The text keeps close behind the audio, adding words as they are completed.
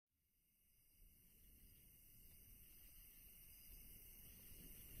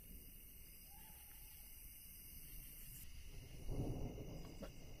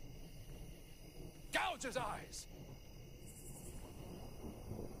soldier's eyes.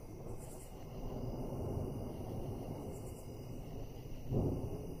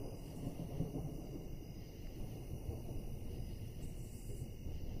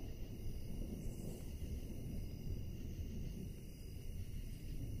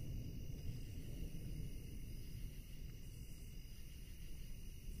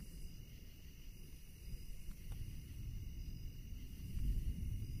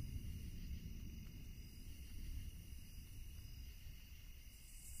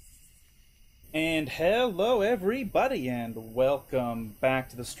 And hello everybody, and welcome back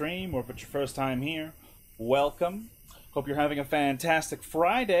to the stream, or if it's your first time here, welcome. Hope you're having a fantastic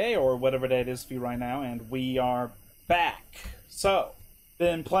Friday, or whatever day it is for you right now, and we are back. So,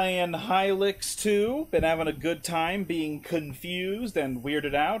 been playing Hylics 2, been having a good time, being confused and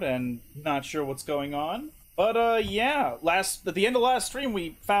weirded out, and not sure what's going on. But, yeah, at the end of last stream,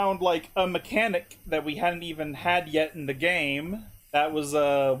 we found, like, a mechanic that we hadn't even had yet in the game. That was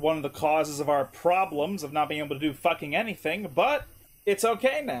one of the causes of our problems of not being able to do fucking anything, but it's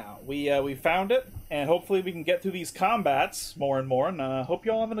okay now. We found it, and hopefully we can get through these combats more and more, and hope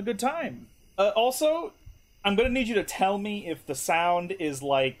you're all having a good time. Also, I'm gonna need you to tell me if the sound is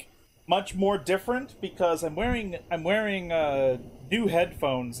like much more different, because I'm wearing new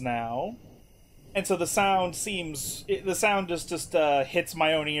headphones now. And so the sound just hits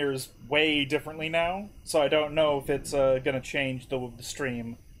my own ears way differently now. So I don't know if it's gonna change the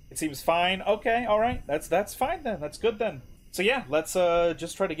stream. It seems fine. Okay, all right. That's fine then. That's good then. So yeah, let's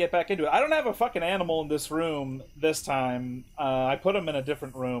just try to get back into it. I don't have a fucking animal in this room this time. I put him in a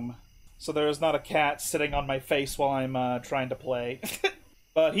different room, so there's not a cat sitting on my face while I'm trying to play.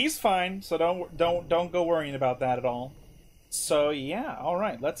 But he's fine, so don't go worrying about that at all. So yeah, all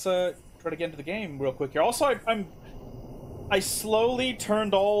right. Let's try to get into the game real quick here. Also, I slowly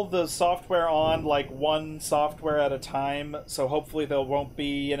turned all the software on, like, one software at a time, so hopefully there won't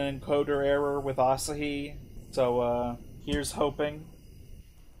be an encoder error with Asahi. So, here's hoping.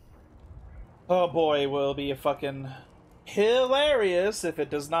 Oh boy, will it be a fucking hilarious if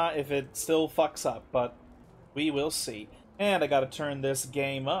it still fucks up, but we will see. And I gotta turn this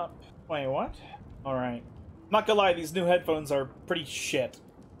game up. Wait, what? Alright. Not gonna lie, these new headphones are pretty shit.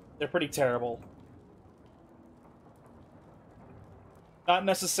 They're pretty terrible. Not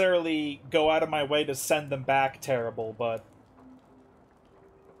necessarily go out of my way to send them back terrible, but...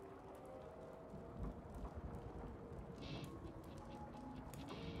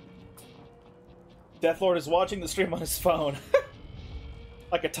 Deathlord is watching the stream on his phone.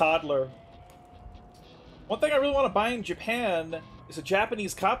 Like a toddler. One thing I really want to buy in Japan is a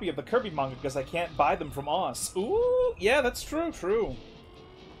Japanese copy of the Kirby manga, because I can't buy them from Oz. Ooh, yeah, that's true.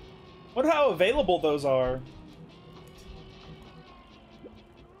 Wonder how available those are.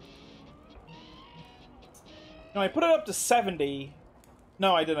 No, I put it up to 70.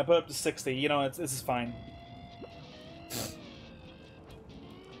 No, I didn't. I put it up to 60. You know, this is fine.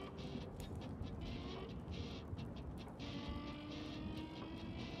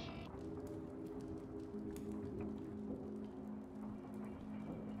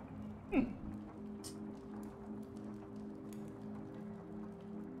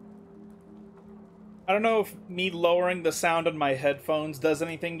 I don't know if me lowering the sound on my headphones does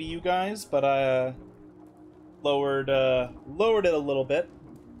anything to you guys, but I lowered it a little bit.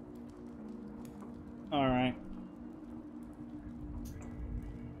 Alright.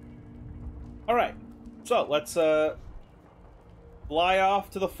 Alright. So, let's fly off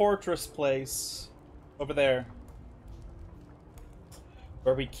to the fortress place over there.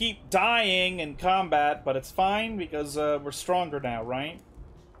 Where we keep dying in combat, but it's fine because we're stronger now, right?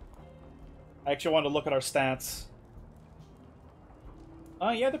 I actually wanted to look at our stats.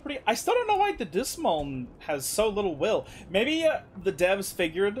 Yeah, they're pretty... I still don't know why the Dismon has so little will. Maybe the devs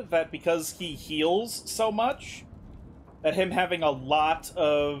figured that because he heals so much, that him having a lot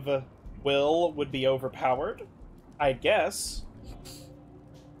of will would be overpowered. I guess.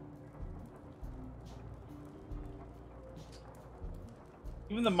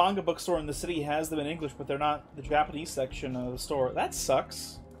 Even the manga bookstore in the city has them in English, but they're not the Japanese section of the store. That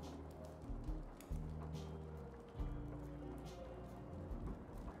sucks.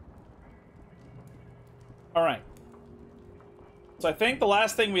 Alright. So I think the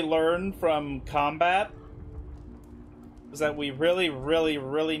last thing we learned from combat is that we really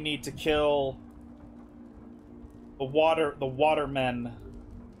need to kill the watermen.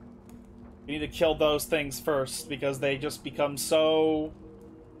 We need to kill those things first, because they just become so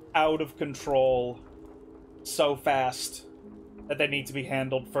out of control so fast that they need to be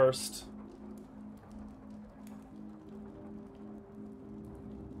handled first.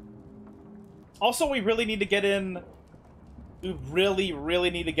 Also, we really need to get in... We really,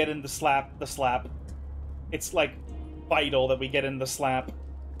 really need to get in the slap. It's, like, vital that we get in the slap.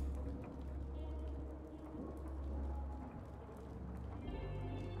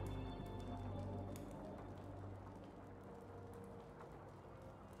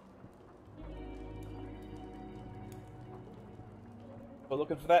 We're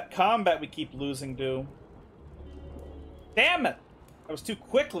looking for that combat we keep losing to. Damn it! I was too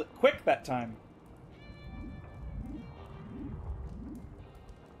quick that time.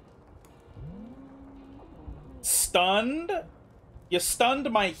 Stunned? You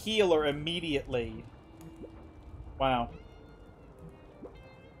stunned my healer immediately. Wow.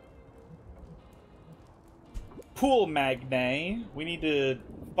 Pool Magne. We need to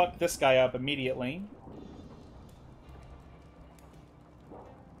fuck this guy up immediately.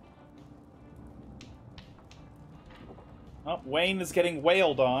 Oh, Wayne is getting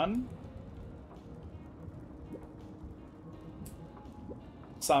wailed on.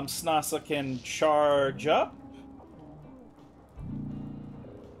 Samsnasa can charge up.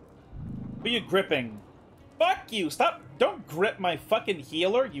 Who are you gripping? Fuck you! Stop! Don't grip my fucking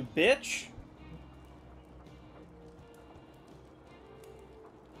healer, you bitch!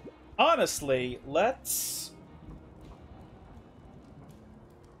 Honestly, let's...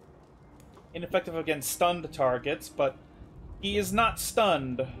 Ineffective against stunned targets, but he is not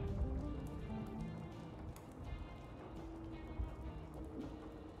stunned.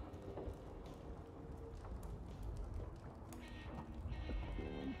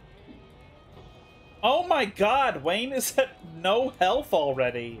 Oh my god, Wayne is at no health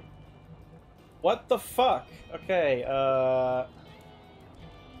already. What the fuck? Okay,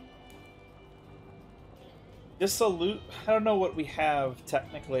 Dissolute... I don't know what we have,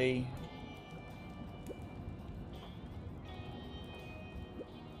 technically.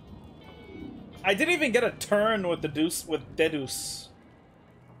 I didn't even get a turn with Dedus.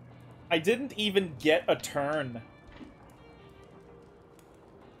 I didn't even get a turn.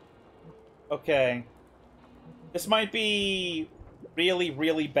 Okay. This might be really,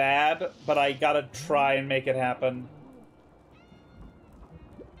 really bad, but I gotta try and make it happen.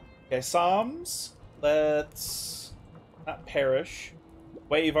 Okay, Psalms. Let's not perish.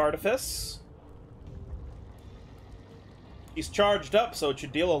 Wave Artifice. He's charged up, so it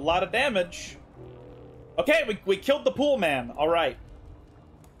should deal a lot of damage. Okay, we killed the pool man. All right.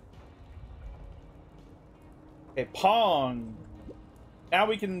 Okay, Pong. Now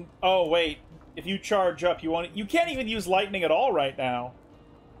we can... Oh, wait. If you charge up, you can't even use lightning at all right now.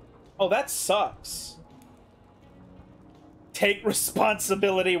 Oh, that sucks. Take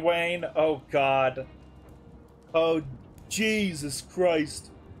responsibility, Wayne. Oh, God. Oh, Jesus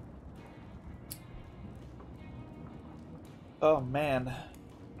Christ. Oh, man.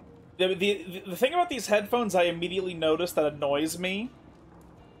 The thing about these headphones I immediately noticed that annoys me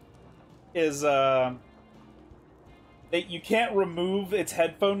is, that you can't remove its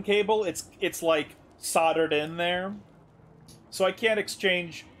headphone cable. It's like soldered in there. So I can't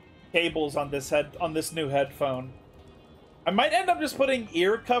exchange cables on this new headphone. I might end up just putting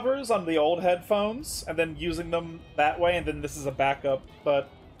ear covers on the old headphones and then using them that way, and then this is a backup, but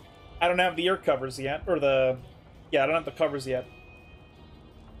I don't have the ear covers yet, or yeah, I don't have the covers yet.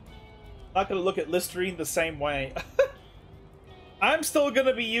 Not gonna look at Listerine the same way. I'm still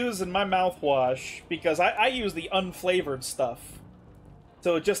gonna be using my mouthwash because I use the unflavored stuff.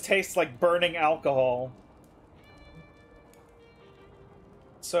 So it just tastes like burning alcohol.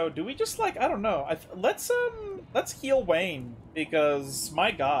 So do we just like, I don't know. Let's heal Wayne because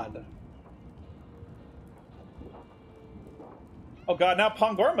my god. Oh god, now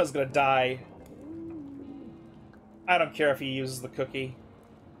Pongorma's gonna die. I don't care if he uses the cookie.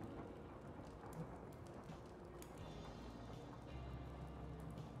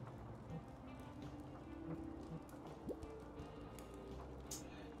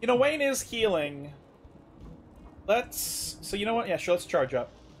 You know, Wayne is healing. So you know what? Yeah, sure, let's charge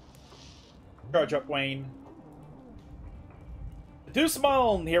up. Charge up, Wayne.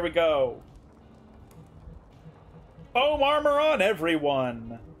 Deucemalm, here we go. Foam armor on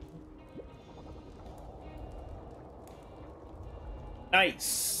everyone.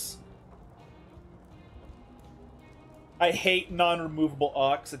 Nice. I hate non-removable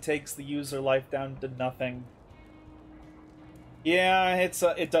Ox. It takes the user life down to nothing. Yeah,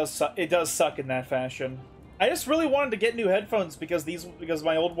 it does suck in that fashion. I just really wanted to get new headphones because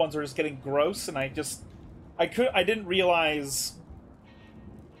my old ones are just getting gross, and I didn't realize.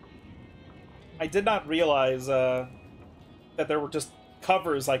 I did not realize that there were just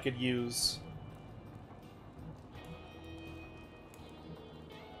covers I could use.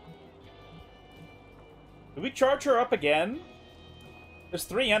 Do we charge her up again? There's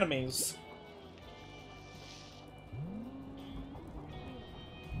 3 enemies.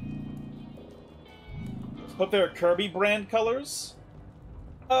 Hope they're Kirby brand colors?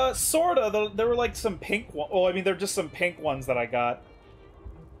 Sorta. There were like some pink ones. Oh, I mean, they're just some pink ones that I got.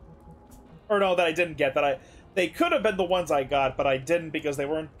 Or no, that I didn't get. They could have been the ones I got, but I didn't because they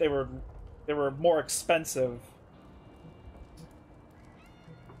weren't. They were more expensive.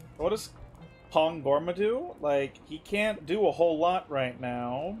 What does Pong Gorma do? Like, he can't do a whole lot right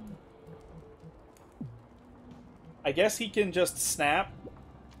now. I guess he can just snap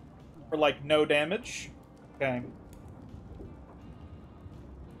for like no damage. Okay.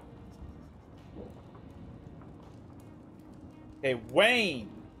 Okay, Wayne.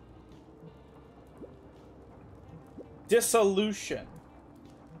 Dissolution.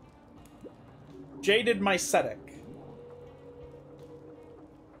 Jaded Mycetic.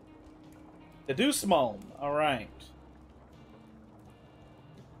 Deduce Mulm. Alright.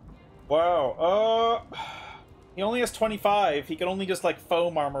 Wow, he only has 25. He can only just, like,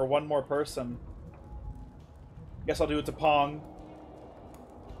 foam armor one more person. Guess I'll do it to Pong.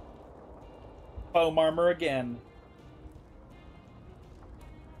 Foam armor again.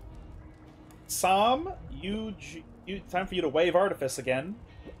 Sam, time for you to wave Artifice again.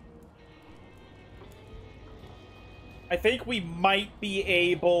 I think we might be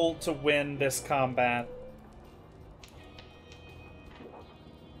able to win this combat.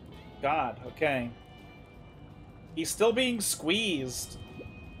 God, okay. He's still being squeezed.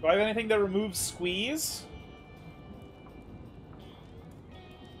 Do I have anything that removes squeeze?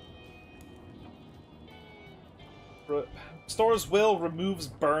 Restores will, removes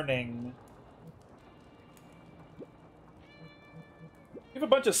burning. We have a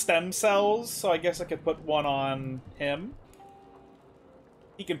bunch of stem cells, so I guess I could put one on him.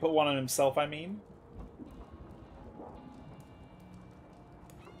 He can put one on himself, I mean.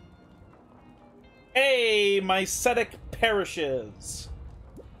 Hey, Mycetic perishes.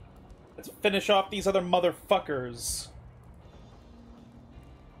 Let's finish off these other motherfuckers.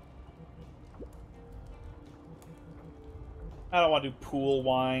 I don't want to do pool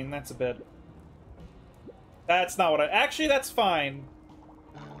wine. That's a bit... That's not what I... Actually, that's fine.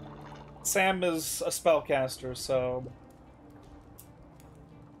 Sam is a spellcaster, so...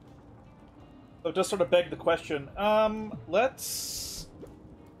 So just sort of beg the question. Let's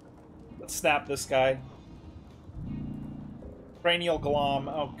snap this guy. Cranial Glom.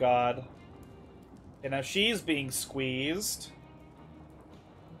 Oh, God. Okay, now she's being squeezed.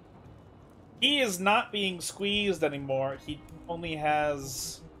 He is not being squeezed anymore. He only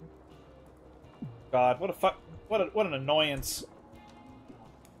has... God, what a fuck... What an annoyance.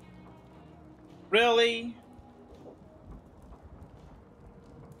 Really?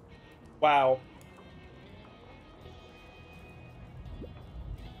 Wow.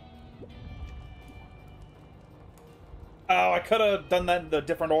 Oh, I could have done that in a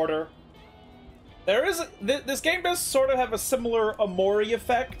different order. There is... This game does sort of have a similar Amori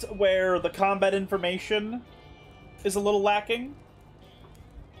effect, where the combat information is a little lacking.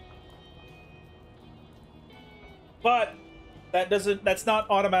 But that's not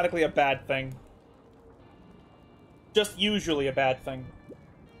automatically a bad thing. Just usually a bad thing.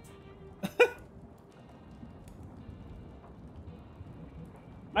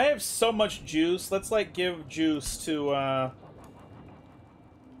 I have so much juice. Let's, like, give juice to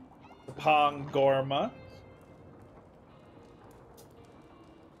Pong Gorma.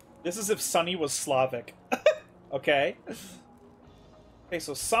 This is if Sunny was Slavic. Okay. Okay,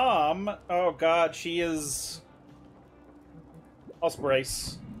 so Sam... Oh, God, she is... Let's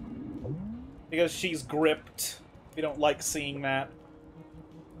brace. Because she's gripped. We don't like seeing that.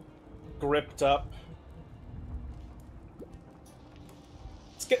 Gripped up.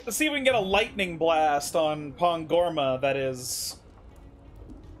 Let's see if we can get a lightning blast on Pong Gorma that is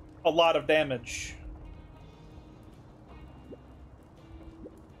a lot of damage.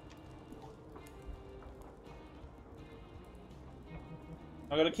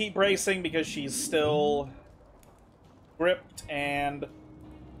 I'm gonna keep bracing because she's still gripped and...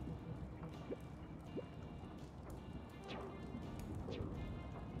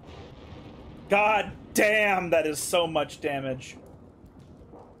 God damn, that is so much damage.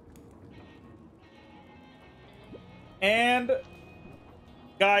 And...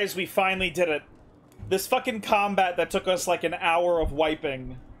 Guys, we finally did it. This fucking combat that took us like an hour of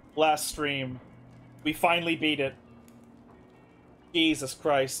wiping last stream. We finally beat it. Jesus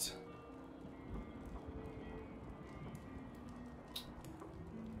Christ.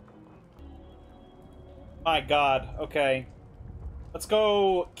 My God. Okay. Let's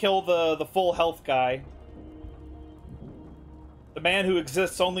go kill the full health guy. The man who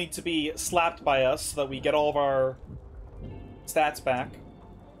exists only to be slapped by us so that we get all of our stats back.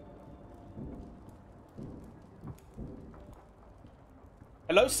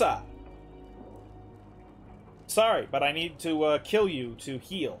 Hello, sir. Sorry, but I need to kill you to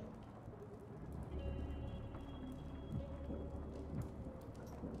heal.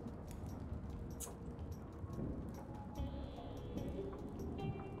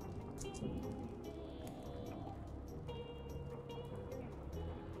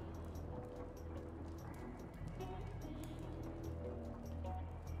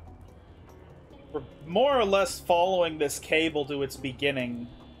 We're more or less following this cable to its beginning.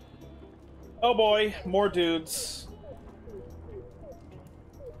 Oh boy, more dudes.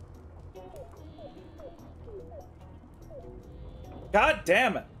 God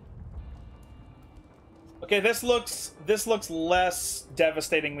damn it. Okay, this looks less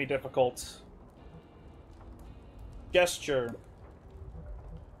devastatingly difficult. Gesture.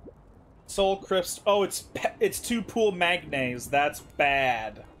 Soul crisp. Oh, it's two pool magnates. That's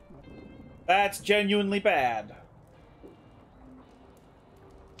bad. That's genuinely bad.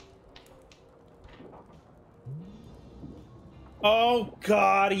 Oh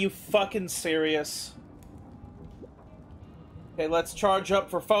god, are you fucking serious? Okay, let's charge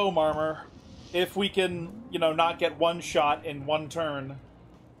up for foam armor. If we can, you know, not get one shot in one turn.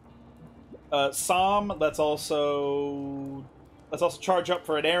 Som, let's also charge up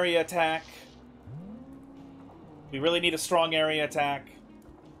for an area attack. We really need a strong area attack.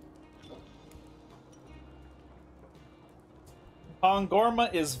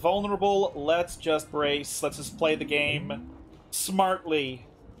 Pongorma is vulnerable. Let's just brace. Let's just play the game smartly.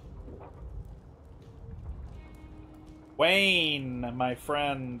 Wayne, my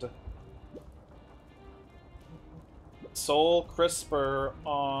friend. Soul Crisper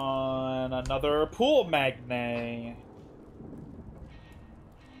on another pool magne.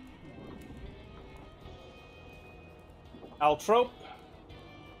 Altrope.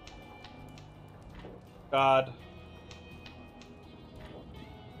 God.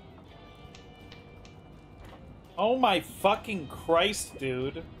 Oh my fucking Christ,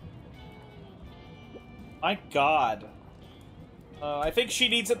 dude. My god. I think she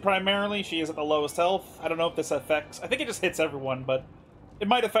needs it primarily. She is at the lowest health. I don't know if this affects... I think it just hits everyone, but it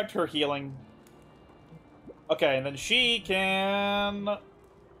might affect her healing. Okay, and then she can...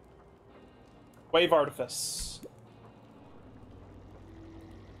 Wave Artifice.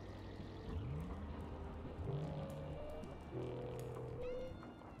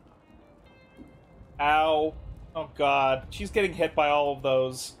 Ow. Oh god. She's getting hit by all of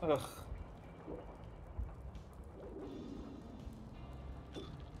those. Ugh.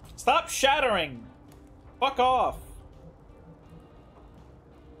 Stop shattering! Fuck off!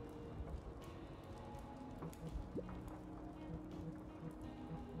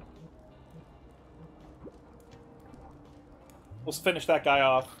 Let's finish that guy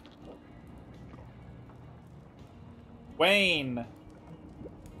off. Wayne.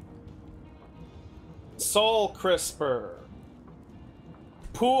 Soul Crisper.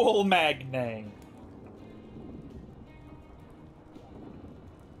 Pool Magne.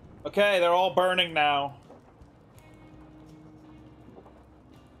 Okay, they're all burning now.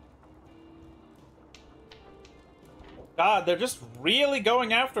 God, they're just really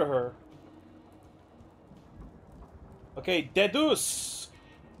going after her. Okay, Dedus.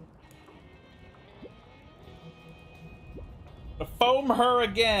 Foam her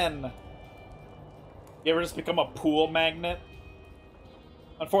again. You ever just become a pool magnet?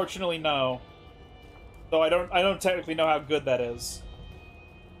 Unfortunately, no. Though I don't technically know how good that is.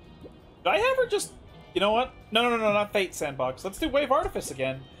 Did I ever just... You know what? No, not Fate Sandbox. Let's do Wave Artifice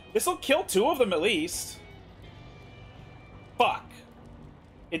again. This'll kill two of them at least. Fuck.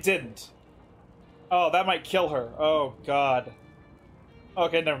 It didn't. Oh, that might kill her. Oh, God.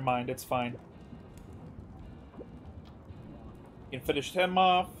 Okay, never mind. It's fine. You can finish him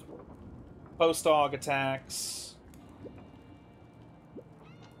off. Post-Dog attacks.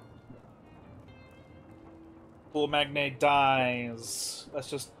 Pool Magnate dies. Let's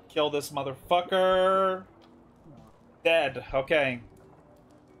just kill this motherfucker. Dead. Okay.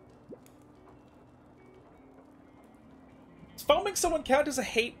 Does foaming someone count as a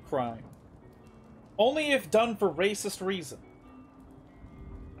hate crime? Only if done for racist reason.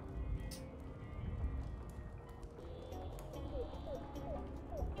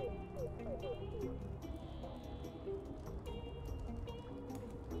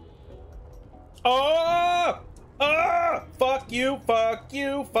 Oh! Ah! Fuck you, fuck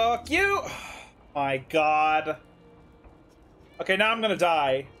you, fuck you! My god. Okay, now I'm gonna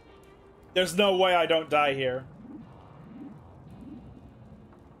die. There's no way I don't die here.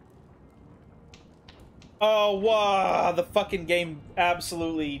 Oh, wow, the fucking game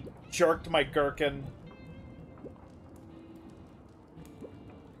absolutely jerked my gherkin.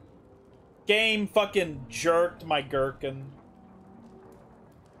 Game fucking jerked my gherkin.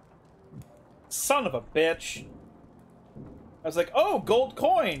 Son of a bitch. I was like, oh, gold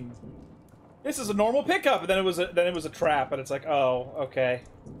coin. This is a normal pickup, and then it was a trap, and it's like, oh, okay.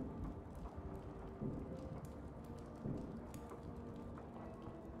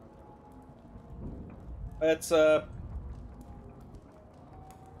 Let's oh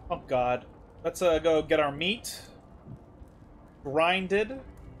god. Let's go get our meat grinded.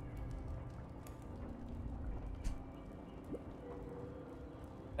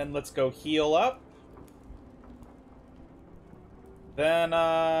 And let's go heal up. Then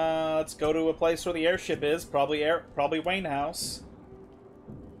let's go to a place where the airship is, probably Wayne House.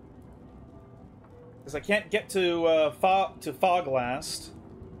 Because I can't get to Foglast.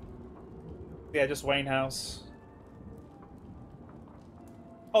 Yeah, just Wayne House.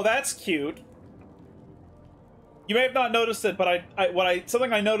 Oh, that's cute. You may have not noticed it, but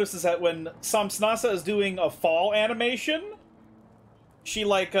something I noticed is that when Samsnasa is doing a fall animation, she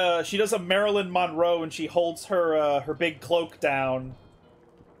she does a Marilyn Monroe and she holds her her big cloak down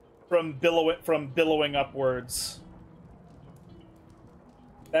from billowing upwards.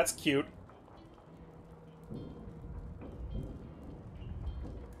 That's cute.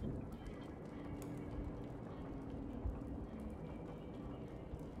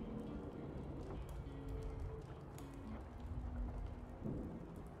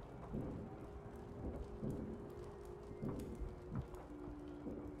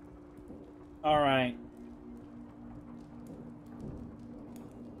 All right.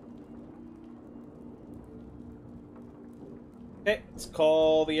 Okay, let's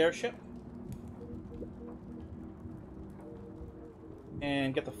call the airship.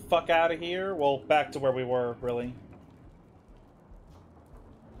 And get the fuck out of here. Well, back to where we were, really.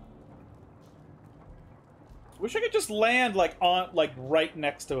 Wish I could just land, right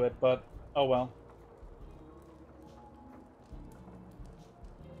next to it, but oh well.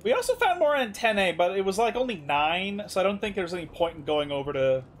 We also found more antennae, but it was, only 9, so I don't think there's any point in going over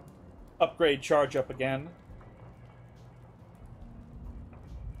to upgrade charge up again.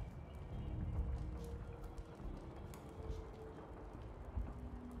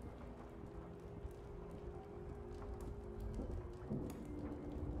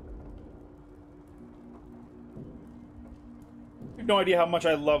 I have no idea how much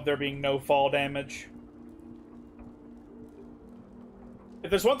I love there being no fall damage. If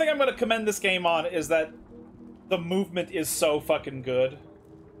there's one thing I'm going to commend this game on, is that the movement is so fucking good.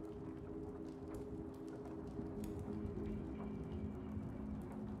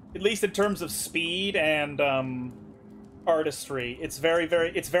 At least in terms of speed and artistry. It's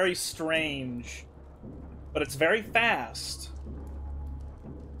very strange. But it's very fast.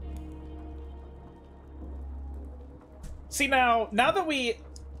 See, now that we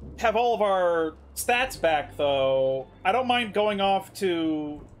have all of our stats back, though, I don't mind going off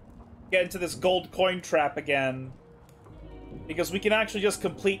to get into this gold coin trap again, because we can actually just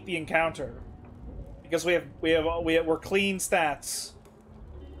complete the encounter, because we're clean stats.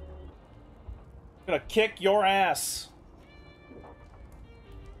 I'm gonna kick your ass.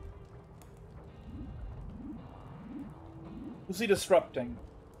 Who's he disrupting?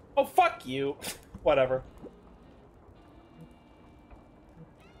 Oh, fuck you. Whatever.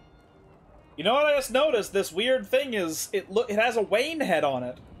 You know what I just noticed? This weird thing is, it has a Wayne head on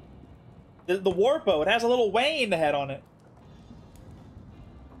it. The Warpo, it has a little Wayne head on it.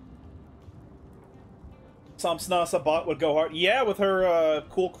 Samsnasa bot would go hard. Yeah, with her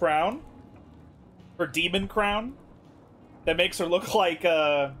cool crown. Her demon crown. That makes her look like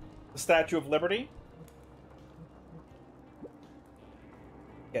the Statue of Liberty.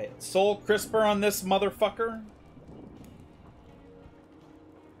 Okay, Soul Crisper on this motherfucker.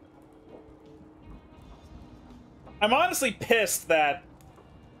 I'm honestly pissed that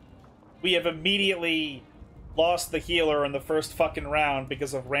we have immediately lost the healer in the first fucking round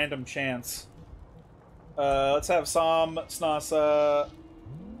because of random chance. Let's have Samsnasa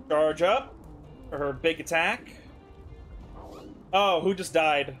charge up for her big attack. Oh, who just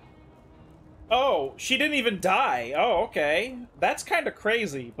died? Oh, she didn't even die. Oh, okay. That's kind of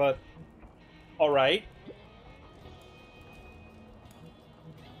crazy, but alright.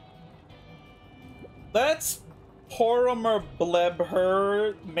 Let's Poromer bleb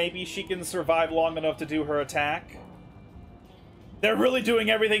her. Maybe she can survive long enough to do her attack. They're really doing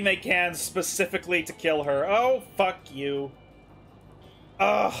everything they can specifically to kill her. Oh, fuck you.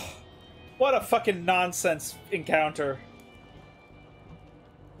 Ugh. What a fucking nonsense encounter.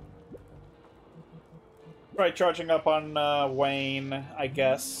 Try charging up on Wayne, I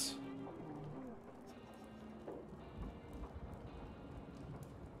guess.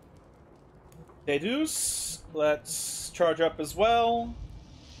 Deduce. Let's charge up as well.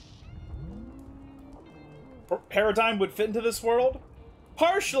 Paradigm would fit into this world?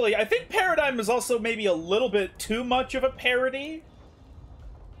 Partially. I think Paradigm is also maybe a little bit too much of a parody.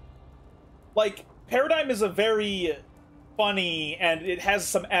 Like, Paradigm is a very funny, and it has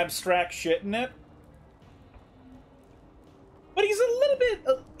some abstract shit in it. But he's a little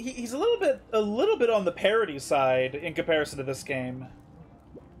bit, he's a little bit on the parody side in comparison to this game.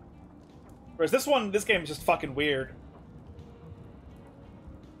 Whereas this game is just fucking weird.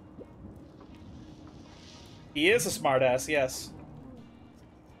 He is a smartass, yes.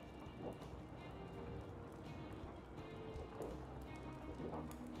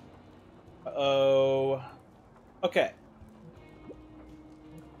 Uh-oh. Okay.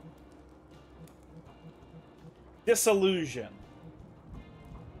 Disillusion.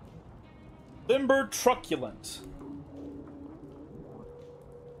 Limber Truculent.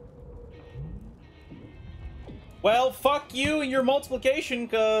 Well, fuck you and your multiplication,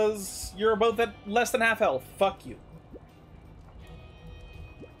 because you're both at less than half health. Fuck you.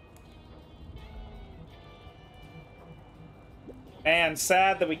 And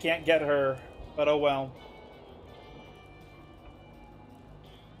sad that we can't get her, but oh well.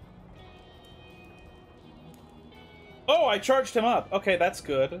 Oh, I charged him up. Okay, that's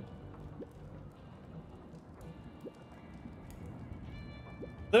good.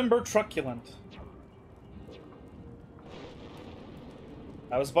 Limber Truculent.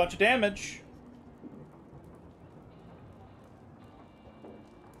 That was a bunch of damage.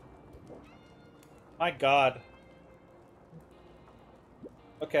 My god.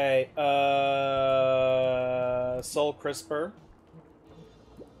 Okay, Soul Crisper.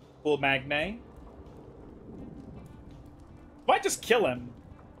 Full Magne. Might just kill him.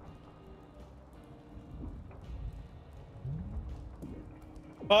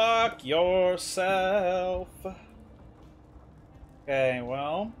 Fuck yourself. Okay,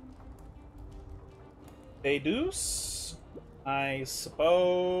 well. Deduce, I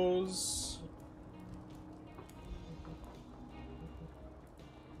suppose.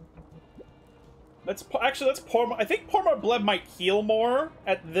 Let's pour more. I think pour more blood might heal more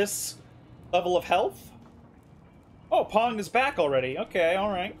at this level of health. Oh, Pong is back already. Okay,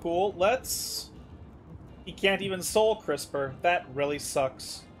 alright, cool. Let's... He can't even Soul Crisper. That really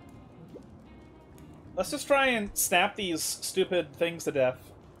sucks. Let's just try and snap these stupid things to death.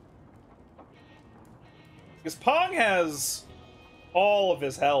 Because Pong has all of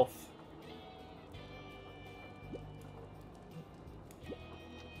his health.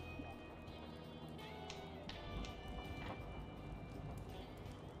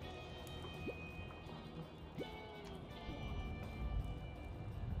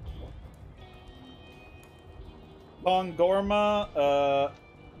 Pongorma,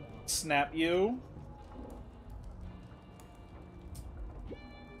 snap you.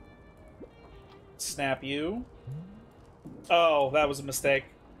 Snap you. Oh, that was a mistake.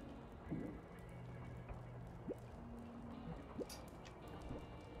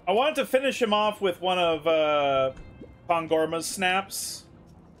 I wanted to finish him off with one of Pongorma's snaps.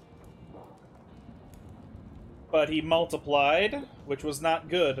 But he multiplied, which was not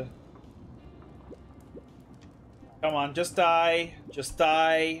good. Come on, just die. Just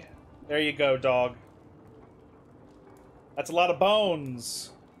die. There you go, dog. That's a lot of bones.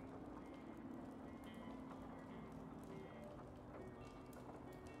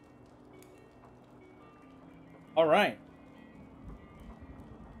 Alright.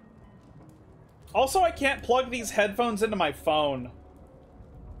 Also, I can't plug these headphones into my phone.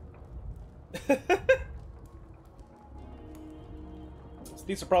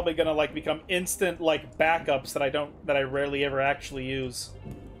 These are probably gonna, like, become instant, like, backups that I rarely ever actually use.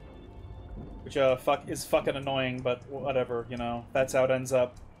 Which, is fucking annoying, but whatever, you know. That's how it ends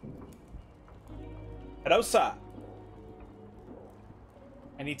up. Adosa!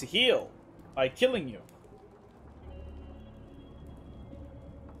 I need to heal by killing you.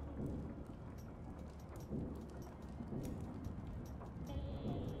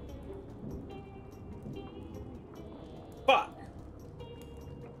 Fuck!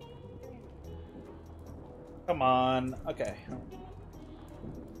 Come on. Okay.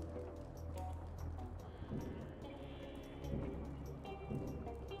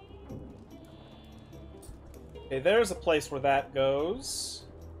 Okay, there's a place where that goes.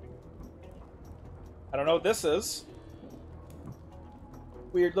 I don't know what this is.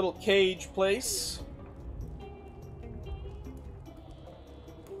 Weird little cage place.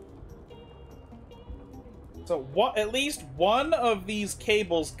 So what? At least one of these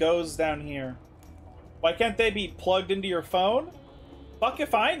cables goes down here. Why can't they be plugged into your phone? Fuck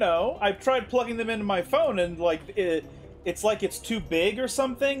if I know. I've tried plugging them into my phone and like it's like it's too big or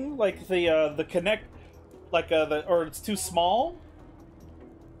something. Like the connect, like or it's too small.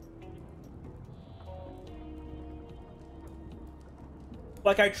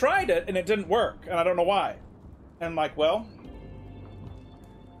 Like I tried it and it didn't work, and I don't know why. And I'm like, well,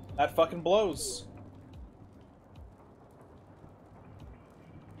 that fucking blows.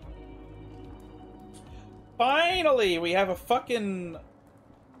 Finally, we have a fucking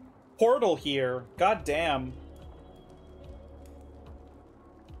portal here. God damn.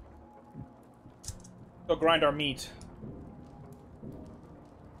 Go grind our meat.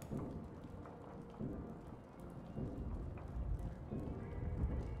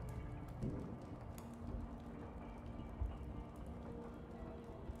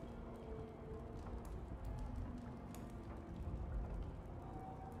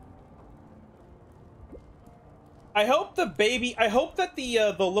 I hope the baby. I hope that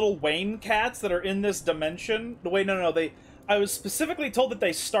the little Wayne cats that are in this dimension. Wait, no. I was specifically told that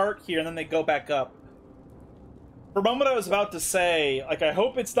they start here and then they go back up. For a moment, I was about to say, like, I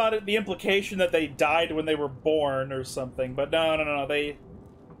hope it's not the implication that they died when they were born or something. But no. The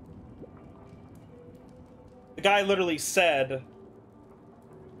guy literally said.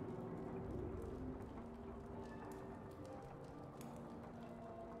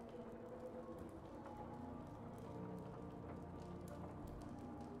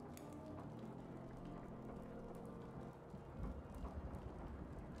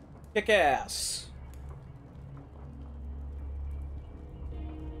 Kick ass.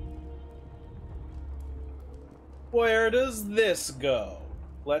 Where does this go?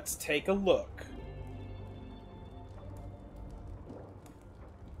 Let's take a look.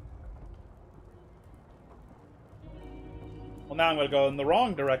 Well, now I'm going to go in the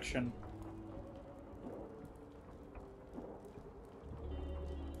wrong direction.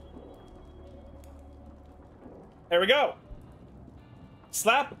 There we go.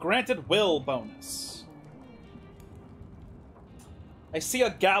 Slap granted will bonus. I see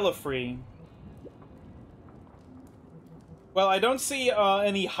a Gallifrey. Well, I don't see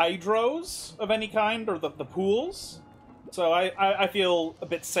any hydros of any kind, or the pools. So I feel a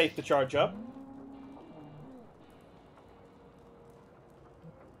bit safe to charge up.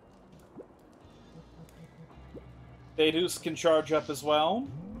 Daedus can charge up as well.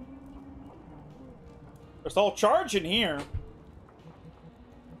 There's all charge in here.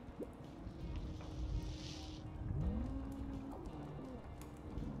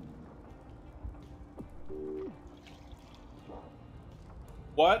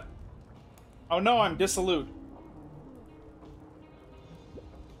 What? Oh no, I'm dissolute.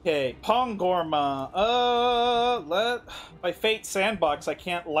 Okay, Pongorma. By Fate Sandbox, I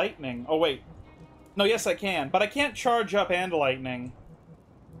can't lightning. Oh wait. No, yes I can, but I can't charge up and lightning.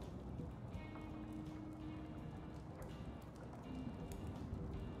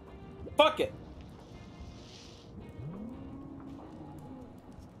 Fuck it.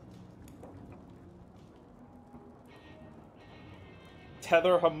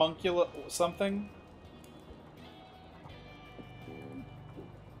 Tether homuncula something?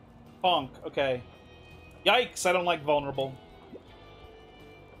 Bonk, okay. Yikes, I don't like vulnerable.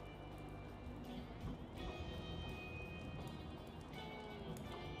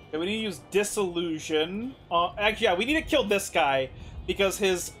 Okay, we need to use disillusion. Actually, yeah, we need to kill this guy because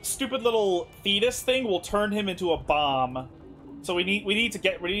his stupid little fetus thing will turn him into a bomb. So we need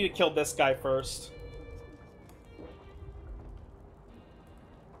to kill this guy first.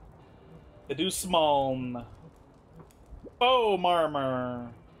 Do small. Oh, Marmor.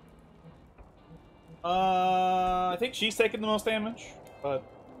 I think she's taking the most damage, but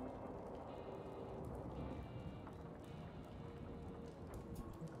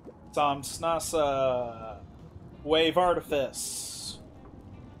Samsnasa. Wave Artifice.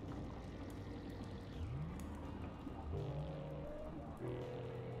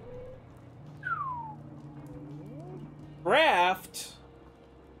 Raft.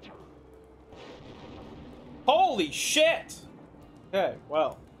 Holy shit! Okay,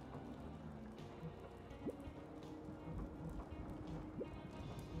 well.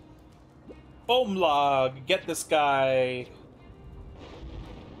 Foam log, get this guy.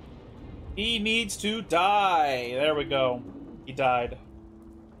 He needs to die. There we go. He died.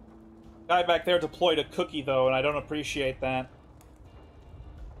 Guy back there deployed a cookie, though, and I don't appreciate that.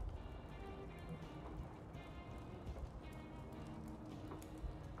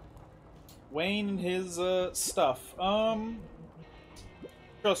 Wayne and his stuff.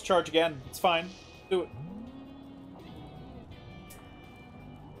 Let's charge again. It's fine. Do it.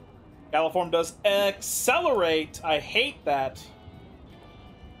 Galliform does accelerate. I hate that.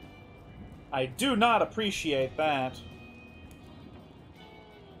 I do not appreciate that.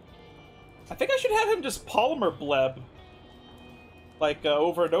 I think I should have him just Polymer Bleb. Like,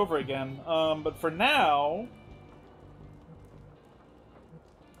 over and over again. But for now...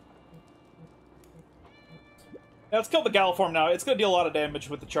 Yeah, let's kill the Galliform now. It's gonna deal a lot of damage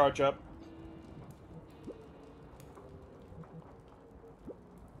with the charge up.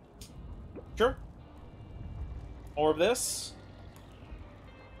 Sure. More of this.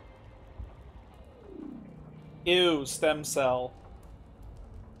 Ew, stem cell.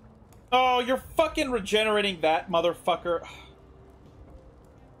 Oh, you're fucking regenerating that, motherfucker.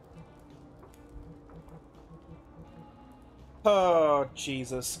 Oh,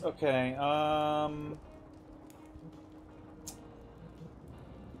 Jesus. Okay, I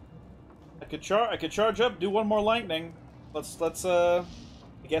could charge up, do one more lightning. Let's I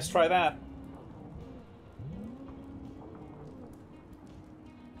guess try that.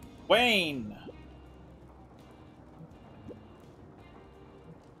 Wayne.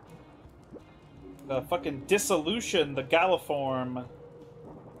 The fucking dissolution, the Galliform.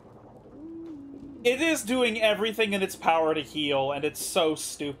 It is doing everything in its power to heal, and it's so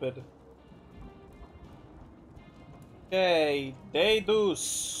stupid. Okay,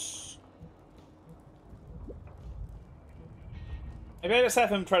 Deidus. Maybe I just have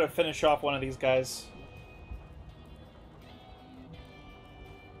him try to finish off one of these guys.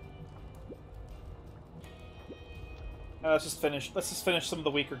 Let's just finish some of the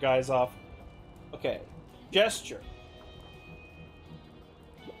weaker guys off. Okay. Gesture.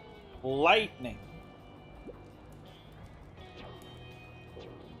 Lightning.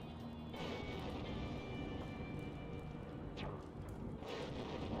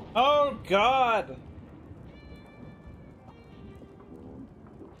 Oh, God!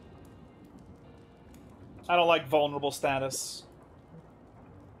 I don't like vulnerable status.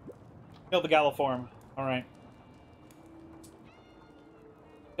 Kill the Galliform. Alright.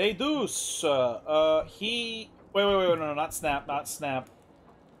 Deidus! Wait, no, not Snap, not Snap.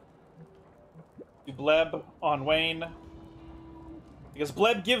 Do Bleb on Wayne. Because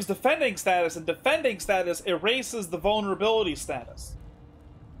Bleb gives defending status, and defending status erases the vulnerability status.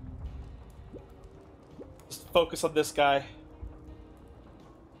 Just focus on this guy.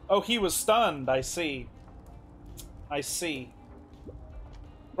 Oh, he was stunned, I see. I see.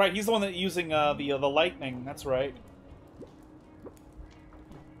 Right, he's the one that using the lightning, that's right.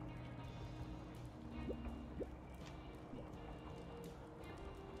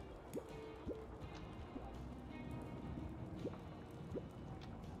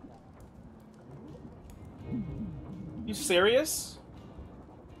 You serious?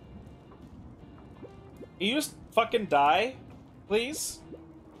 Can you just fucking die, please?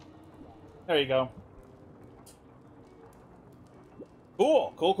 There you go.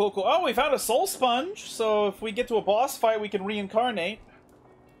 Cool, cool, cool, cool. Oh, we found a soul sponge, so if we get to a boss fight, we can reincarnate.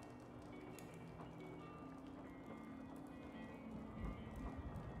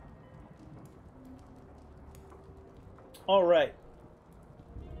 All right.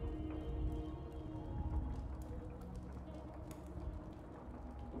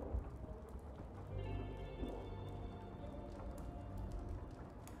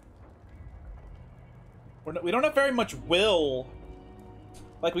 We don't have very much will.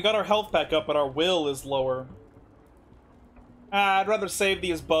 Like, we got our health back up, but our will is lower. I'd rather save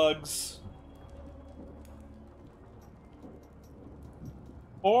these bugs.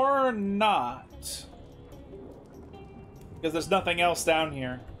 Or not. Because there's nothing else down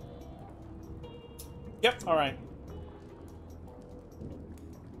here. Yep, alright.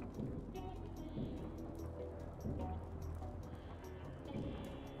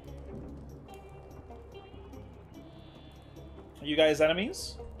 Are you guys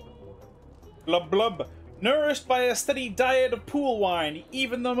enemies? Blub blub. Nourished by a steady diet of pool wine,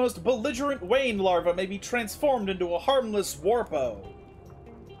 even the most belligerent Wayne larva may be transformed into a harmless Warpo.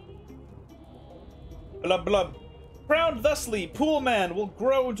 Blub blub. Crowned thusly, Pool Man will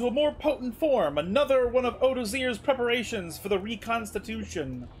grow into a more potent form, another one of Odozeir's preparations for the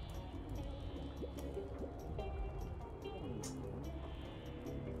reconstitution.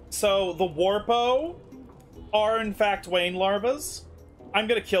 So, the Warpo are in fact Wayne larvas. I'm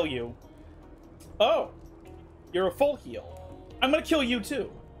gonna kill you. Oh, you're a full heal. I'm gonna kill you too.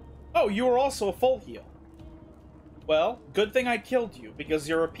 Oh, you are also a full heal. Well, good thing I killed you, because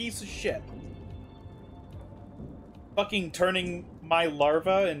you're a piece of shit. Fucking turning my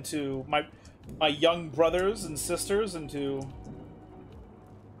larva into my young brothers and sisters into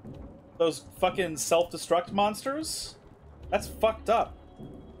those fucking self-destruct monsters? That's fucked up.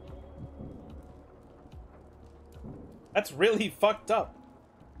 That's really fucked up.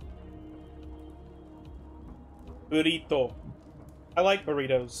 Burrito. I like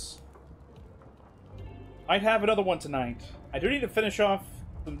burritos. I'd have another one tonight. I do need to finish off.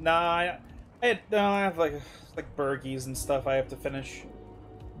 Nah, I have like burgies and stuff I have to finish.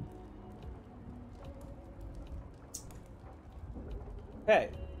 Okay.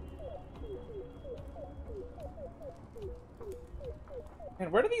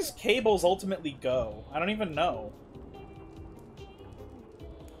 And where do these cables ultimately go? I don't even know.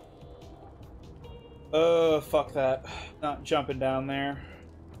 Fuck that. Not jumping down there.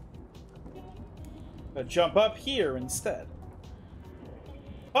 Gonna jump up here instead.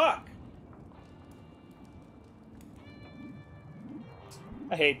 Fuck!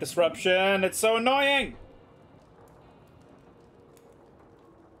 I hate disruption. It's so annoying!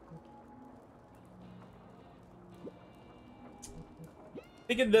 I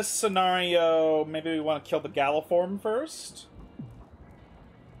think in this scenario, maybe we want to kill the Galliform first.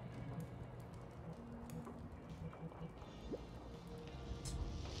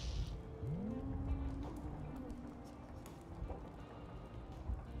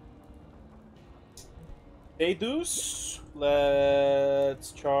 Deus,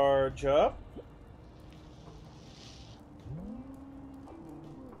 let's charge up.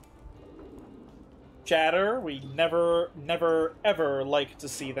 Shatter, we never, ever like to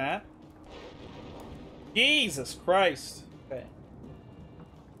see that. Jesus Christ. Okay.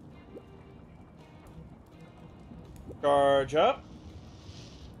 Charge up.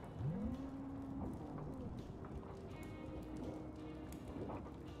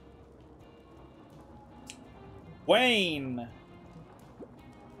 Wayne!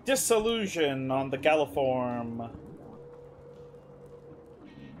 Disillusion on the Galliform.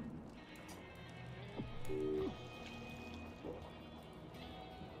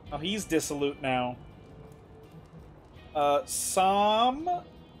 Oh, he's dissolute now. Som.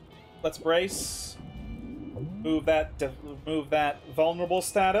 Let's brace. Move that vulnerable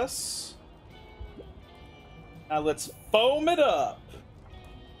status. Now let's foam it up.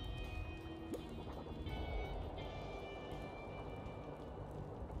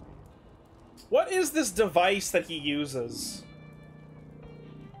 What is this device that he uses?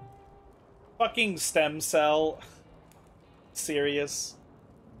 Fucking stem cell. Serious.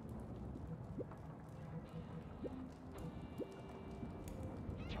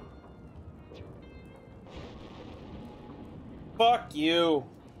 Fuck you.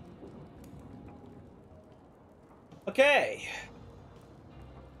 Okay.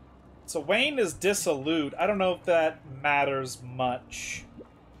 So Wayne is dissolute. I don't know if that matters much.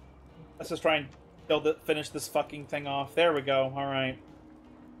 Let's just try and finish this fucking thing off. There we go. Alright.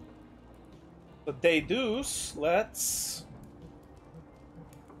 So Deus, let's...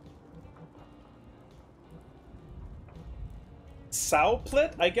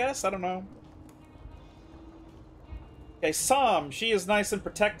 Sowplit, I guess? I don't know. Okay, Som, she is nice and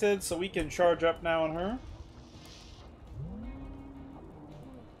protected, so we can charge up now on her.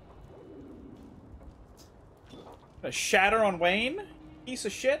 A shatter on Wayne? Piece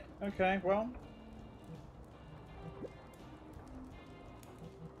of shit? Okay, well.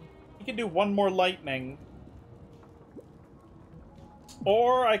 He can do one more lightning.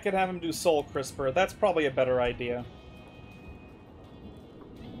 Or I could have him do Soul Crisper. That's probably a better idea.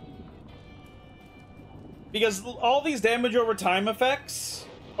 Because all these damage over time effects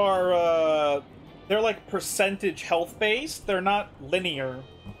are, they're like percentage health based. They're not linear.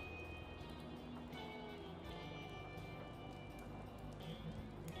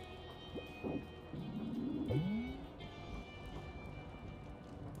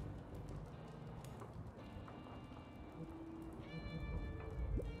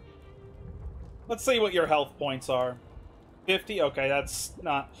 Let's see what your health points are. 50? Okay, that's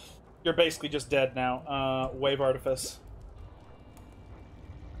not... You're basically just dead now. Wave Artifice.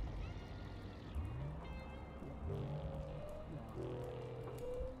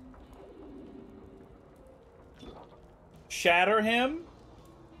 Shatter him.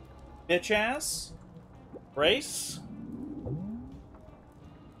 Bitch ass. Brace.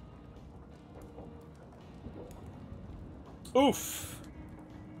 Oof.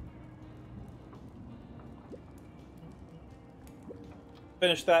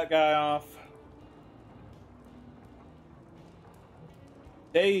 Finish that guy off.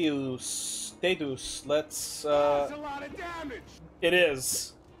 Deus, let's, That's a lot of damage! It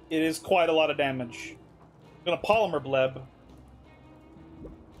is. It is quite a lot of damage. I'm gonna Polymer Bleb.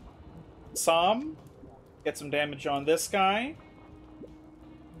 Som. Get some damage on this guy.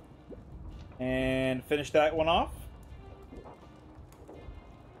 And finish that one off.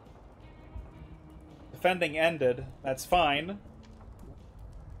 defending ended. That's fine.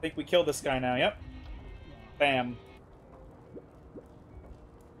 I think we killed this guy now. Yep. Bam.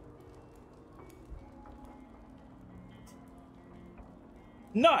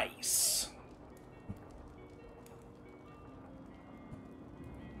 Nice!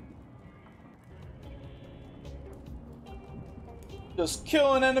 Just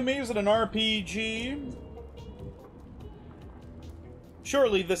killing enemies in an RPG.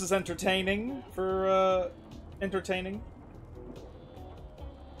 Surely this is entertaining for, entertaining.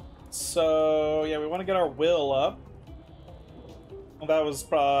 So, yeah, we want to get our will up. Well,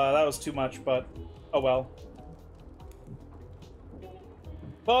 that was too much, but oh well.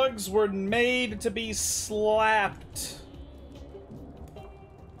 Bugs were made to be slapped.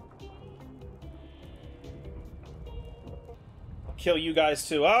 I'll kill you guys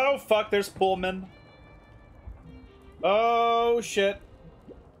too. Oh, fuck, there's Pullman. Oh, shit.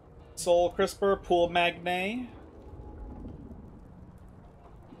 Soul Crisper, Pool Magne.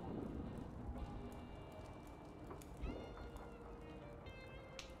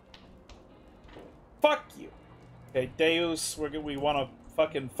 Fuck you. Okay, Deus, we want to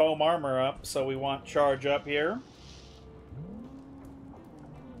fucking foam armor up, so we want charge up here.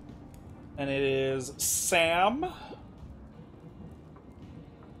 And it is Sam. Yeah,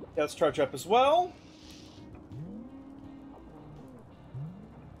 let's charge up as well.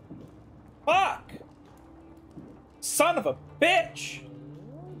 Fuck! Son of a bitch!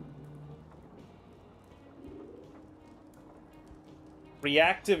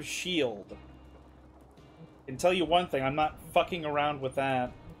 Reactive shield. I can tell you one thing, I'm not fucking around with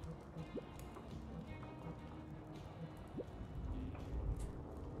that.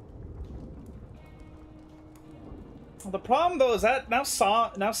 The problem, though, is that now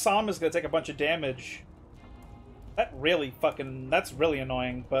Sam is gonna take a bunch of damage. That's really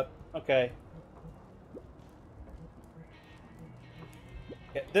annoying, but okay.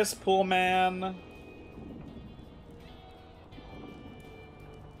 Get this pool man.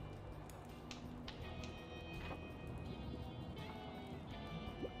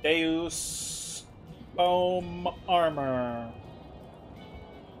 Deus foam armor.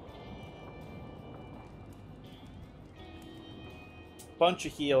 Bunch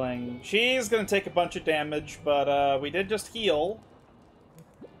of healing. She's gonna take a bunch of damage, but we did just heal.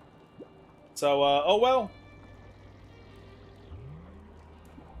 So, oh well.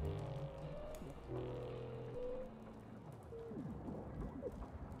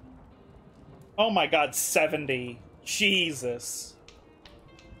 Oh my god, 70. Jesus.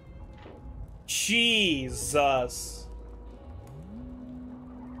 Jesus.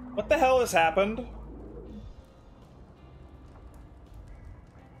 What the hell has happened?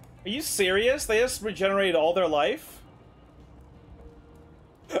 Are you serious? They just regenerated all their life?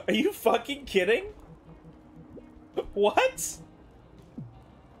 Are you fucking kidding? What?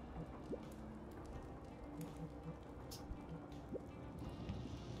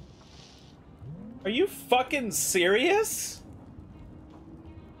 Are you fucking serious?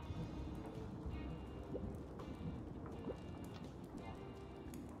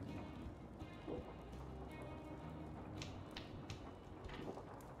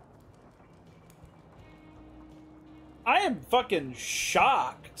 I am fucking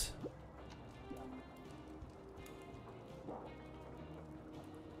shocked.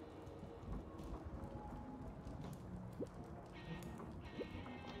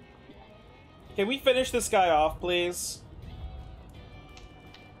 Can we finish this guy off, please?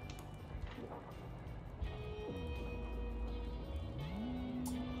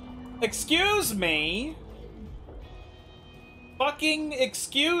 Excuse me? Fucking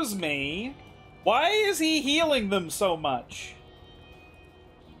excuse me? Why is he healing them so much?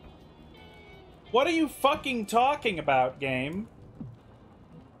 What are you fucking talking about, game?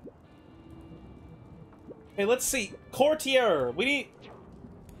 Okay, let's see. Courtier, we need...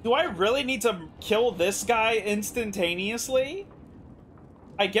 Do I really need to kill this guy instantaneously?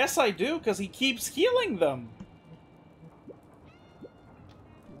 I guess I do, because he keeps healing them.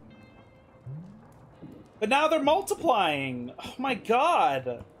 But now they're multiplying. Oh my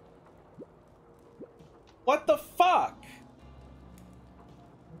god. What the fuck?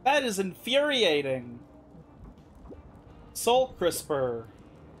 That is infuriating. Soul Crisper.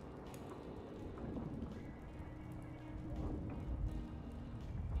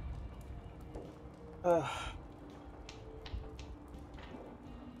 Ugh.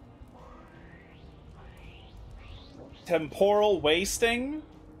 Temporal wasting?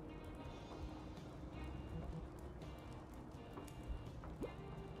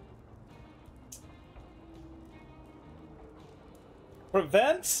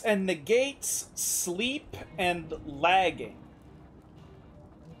 Prevents and negates sleep and lagging.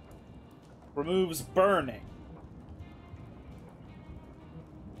 Removes burning.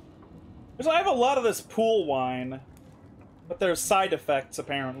 Because I have a lot of this pool wine, but there's side effects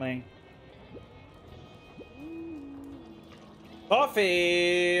apparently.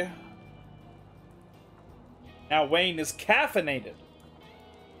 Coffee! Now Wayne is caffeinated.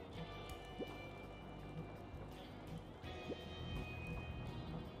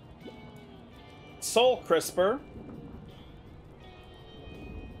 Soul Crisper.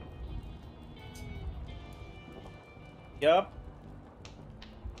 Yup.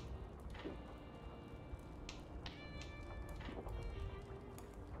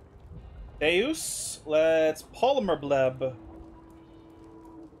 Deus. Let's Polymer Bleb.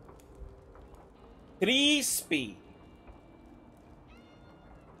 Crispy.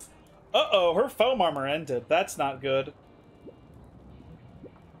 Uh-oh, her foam armor ended. That's not good.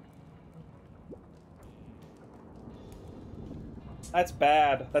 That's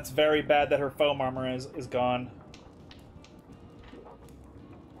bad. That's very bad that her foam armor is gone.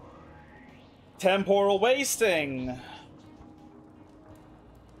 Temporal wasting.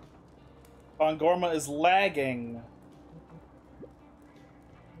 Bongorma is lagging.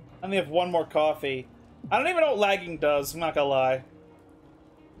 I only have one more coffee. I don't even know what lagging does, I'm not gonna lie.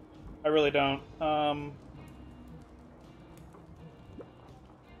 I really don't.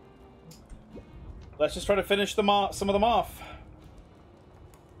 Let's just try to finish them off, some of them off.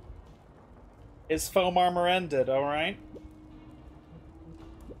 His foam armor ended, alright?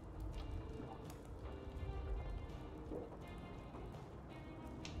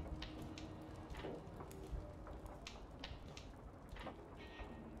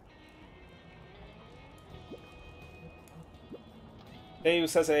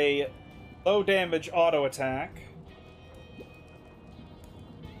 Deus has a low damage auto attack.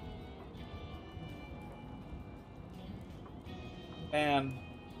 And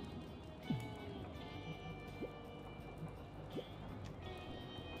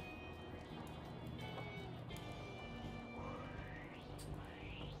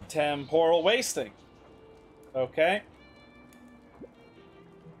temporal wasting. Okay.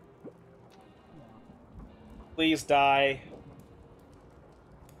 Please die.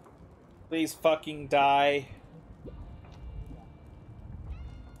 Please fucking die.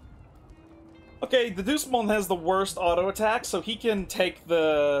 Okay, the Deucemon has the worst auto attack, so he can take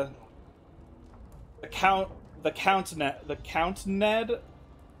the count Ned.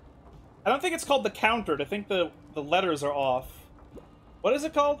 I don't think it's called the countered. I think the letters are off. What is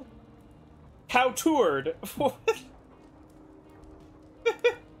it called? Coutoured.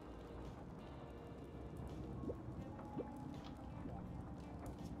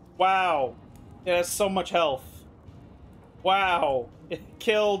 Wow. It has so much health. Wow. It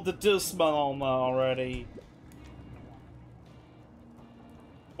killed the Deucemon already.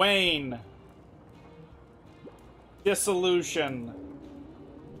 Wayne. Dissolution.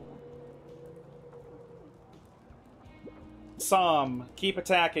 Som. Keep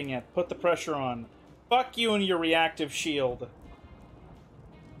attacking it. Put the pressure on. Fuck you and your reactive shield.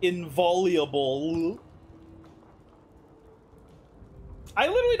 Inviolable. I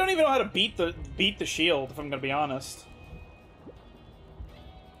literally don't even know how to beat the shield, if I'm gonna be honest.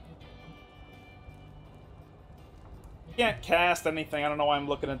 Can't cast anything. I don't know why I'm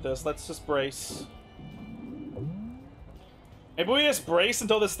looking at this. Let's just brace. Maybe we just brace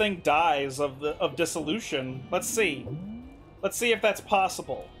until this thing dies of dissolution. Let's see. Let's see if that's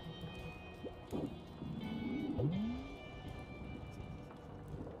possible.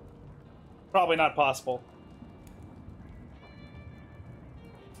 Probably not possible.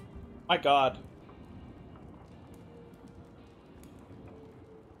 My god.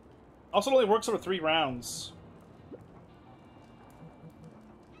 Also, it only works over 3 rounds.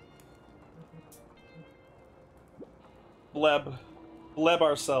 Bleb. Bleb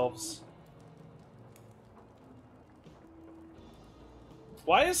ourselves.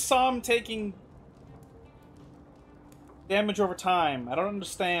 Why is Som taking damage over time? I don't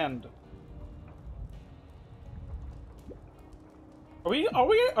understand. Are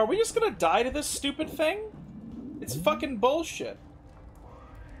we just gonna die to this stupid thing? It's fucking bullshit.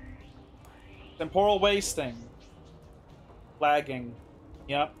 Temporal wasting. Lagging.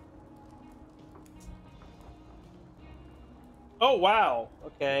 Yep. Oh, wow.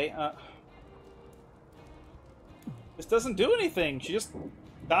 Okay. This doesn't do anything. She just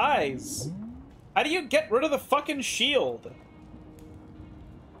dies. How do you get rid of the fucking shield?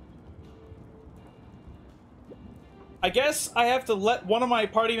 I guess I have to let one of my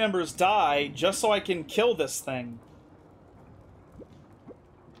party members die just so I can kill this thing.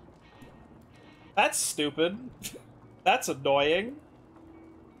 That's stupid. That's annoying.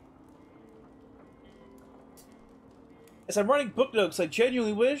 As I'm writing book notes, I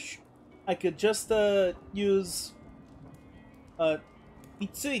genuinely wish I could just use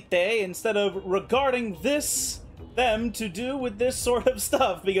Mitsuite instead of regarding them to do with this sort of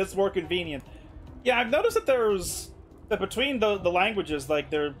stuff because it's more convenient. Yeah, I've noticed that between the languages, like,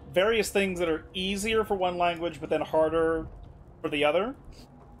 there are various things that are easier for one language but then harder for the other,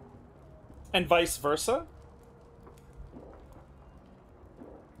 and vice versa.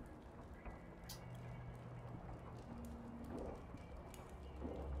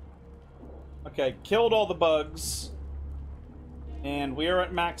 Okay, killed all the bugs, and we are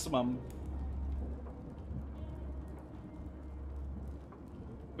at maximum.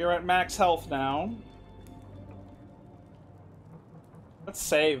 We're at max health now. Let's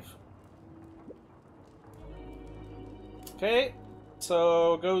save. Okay,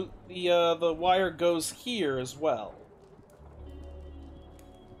 so the wire goes here as well.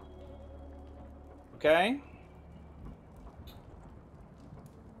 Okay.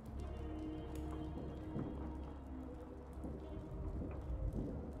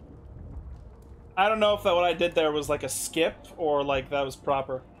 I don't know if what I did there was like a skip or like that was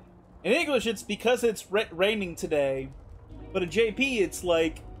proper. In English, it's because it's raining today. But in JP, it's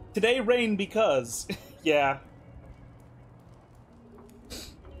like, today rained because. Yeah.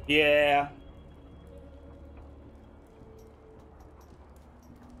 Yeah.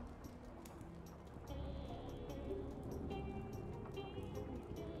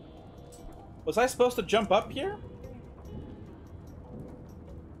 Was I supposed to jump up here?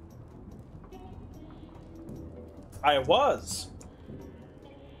 I was.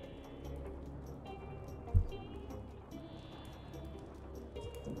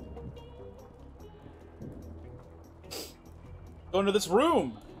 Go into this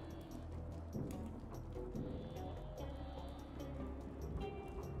room.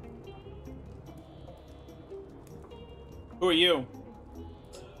 Who are you?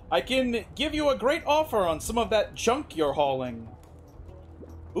 I can give you a great offer on some of that junk you're hauling.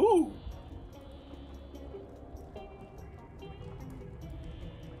 Ooh.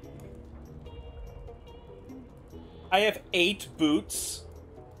 I have 8 boots.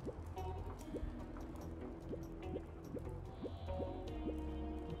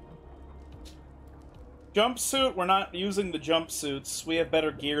 Jumpsuit? We're not using the jumpsuits. We have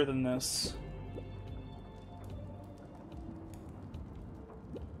better gear than this.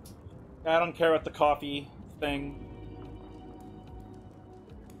 I don't care about the coffee thing.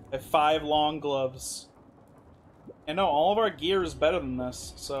 I have 5 long gloves. And no, all of our gear is better than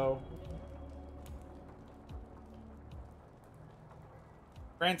this, so...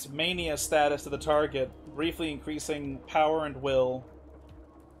 Grants mania status to the target, briefly increasing power and will.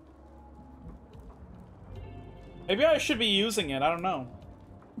 Maybe I should be using it, I don't know.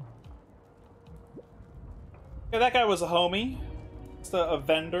 Okay, that guy was a homie. It's a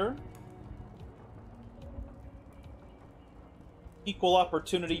vendor. Equal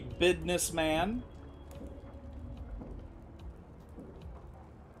opportunity businessman.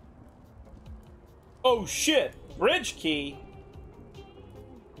 Oh shit! Bridge key!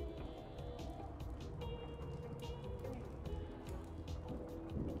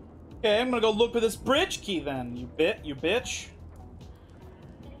 Okay, I'm gonna go look for this bridge key then, you bitch.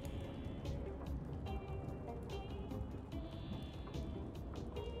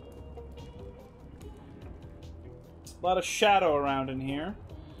 A lot of shadow around in here.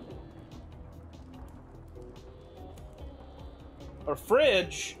 Our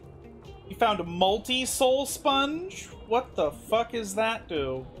fridge? You found a multi-soul sponge? What the fuck is that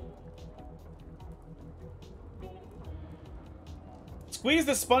do? Squeeze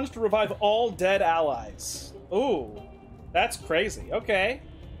the sponge to revive all dead allies. Ooh, that's crazy. Okay.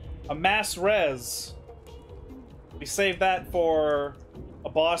 A mass res. We saved that for a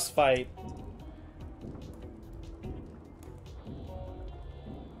boss fight.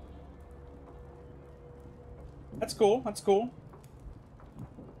 That's cool, that's cool.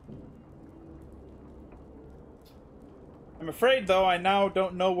 I'm afraid, though, I now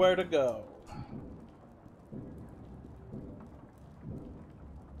don't know where to go.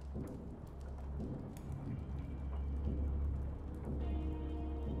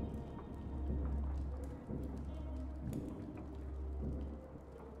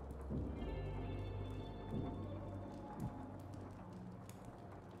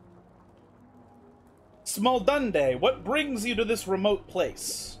 Smaldunde, what brings you to this remote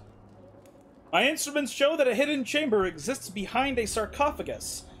place? My instruments show that a hidden chamber exists behind a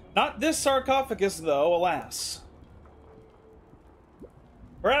sarcophagus. Not this sarcophagus, though, alas.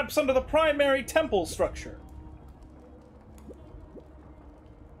 Perhaps under the primary temple structure.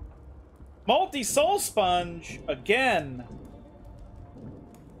 Multi-soul sponge again.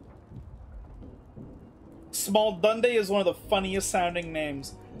 Small Dundee is one of the funniest sounding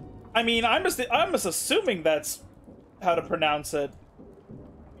names. I mean, I'm just assuming that's how to pronounce it.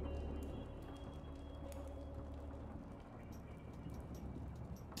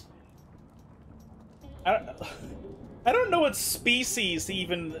 I don't know what species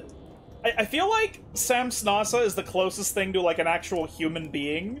even... I feel like Samsnasa is the closest thing to, like, an actual human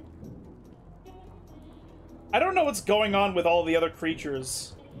being. I don't know what's going on with all the other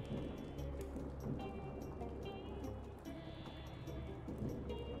creatures.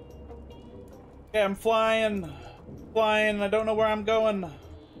 Okay, I'm flying. Flying, I don't know where I'm going.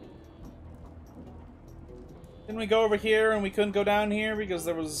 Didn't we go over here and we couldn't go down here because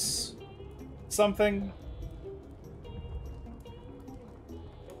there was... something?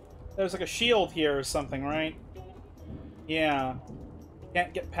 There's like a shield here or something, right? Yeah.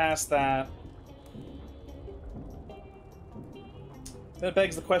 Can't get past that. Then it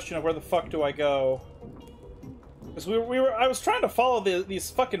begs the question of where the fuck do I go? Because I was trying to follow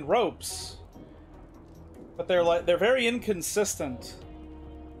these fucking ropes. But they're very inconsistent.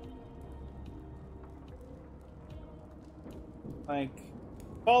 Like,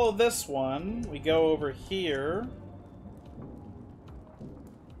 follow this one. We go over here.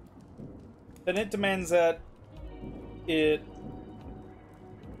 Then it demands that it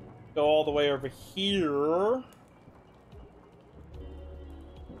go all the way over here.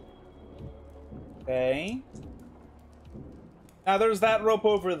 Okay. Now there's that rope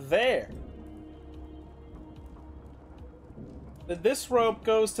over there. Then this rope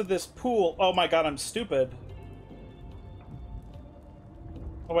goes to this pool. Oh my god, I'm stupid.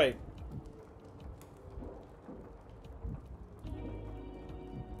 Oh wait.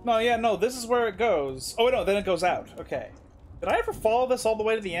 No, yeah, no, this is where it goes. Oh, no, then it goes out. Okay. Did I ever follow this all the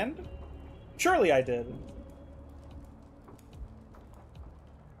way to the end? Surely I did.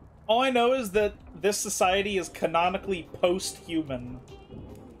 All I know is that this society is canonically post-human.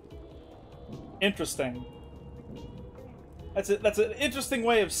 Interesting. That's an interesting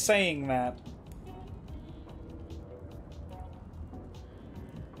way of saying that.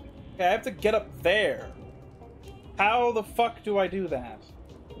 Okay, I have to get up there. How the fuck do I do that?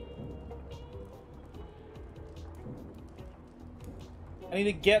 I need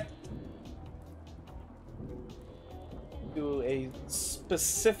to get to a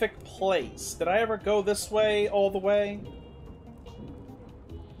specific place. Did I ever go this way all the way?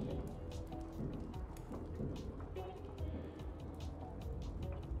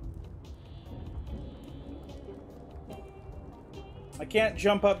 I can't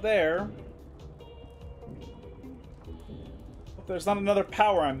jump up there. There's not another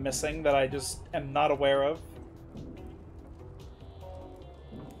power I'm missing that I just am not aware of.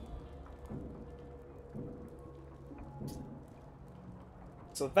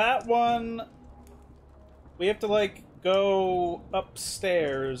 So that one, we have to, like, go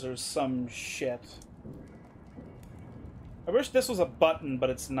upstairs or some shit. I wish this was a button,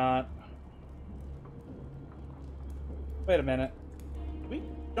 but it's not. Wait a minute. Can we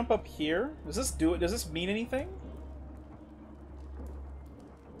jump up here? Does this do it? Does this mean anything?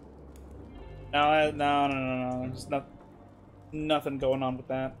 No. There's nothing going on with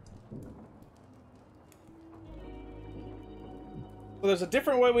that. So there's a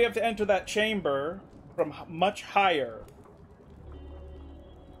different way we have to enter that chamber from much higher.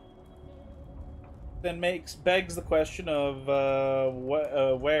 Then begs the question of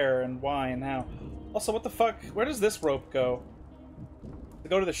where and why and how. Also, what the fuck? Where does this rope go? Does it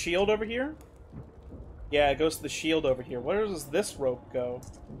go to the shield over here? Yeah, it goes to the shield over here. Where does this rope go?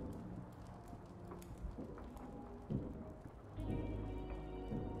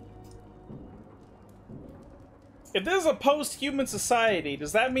 If this is a post-human society,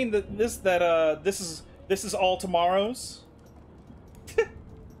 does that mean that this is all tomorrow's?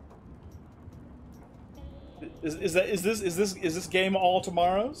 is this game all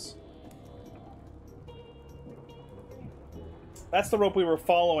tomorrow's? That's the rope we were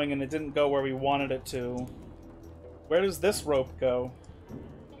following, and it didn't go where we wanted it to. Where does this rope go?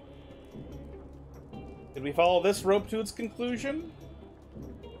 Did we follow this rope to its conclusion?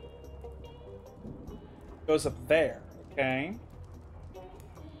 Goes up there, okay.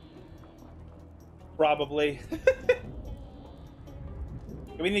 Probably.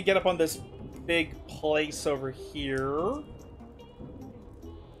 We need to get up on this big place over here.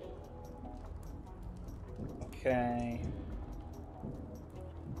 Okay.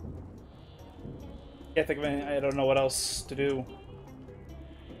 Can't think of any, I don't know what else to do.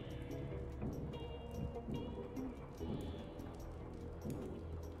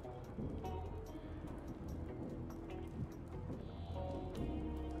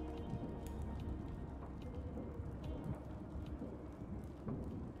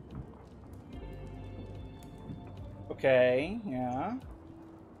 Okay, yeah.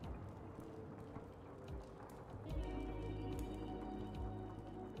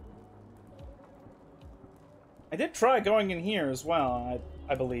 I did try going in here as well,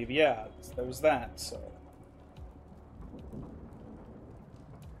 I believe, yeah. There was that, so...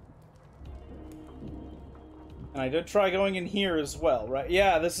 And I did try going in here as well, right?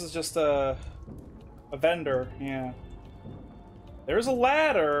 Yeah, this is just a vendor, yeah. There's a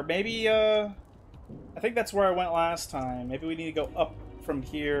ladder, maybe, I think that's where I went last time. Maybe we need to go up from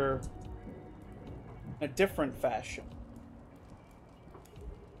here in a different fashion.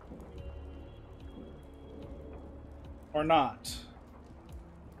 Or not.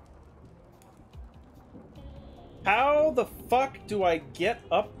 How the fuck do I get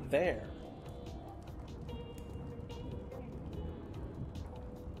up there?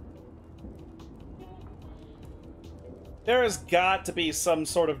 There has got to be some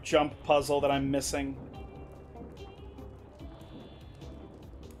sort of jump puzzle that I'm missing.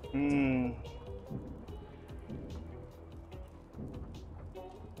 Hmm.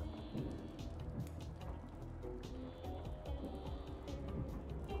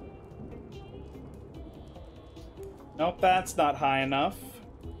 Nope, that's not high enough.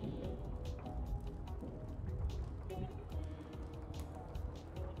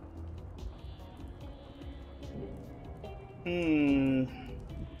 Hmm.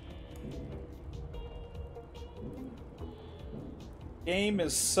 Game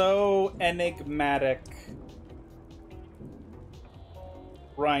is so enigmatic.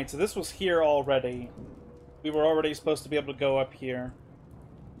 Right, so this was here already. We were already supposed to be able to go up here.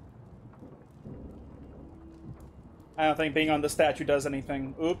 I don't think being on the statue does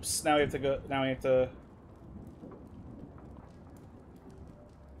anything. Oops, now we have to go. Now we have to.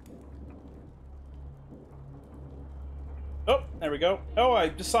 Oh, there we go. Oh, I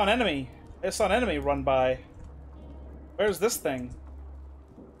just saw an enemy. I just saw an enemy run by. Where's this thing?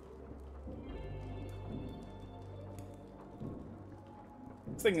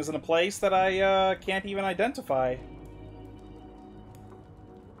 This thing is in a place that I can't even identify.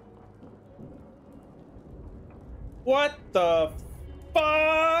 What the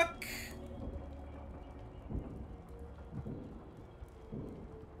fuck?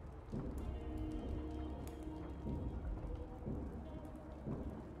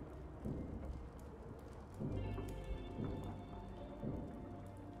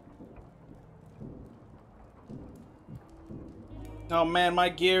 Oh man, my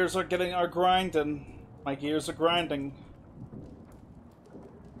gears are grinding. My gears are grinding.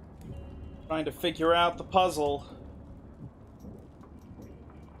 Trying to figure out the puzzle.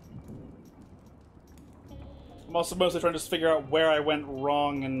 I'm also mostly trying to just figure out where I went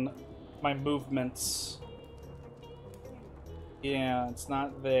wrong in my movements. Yeah, it's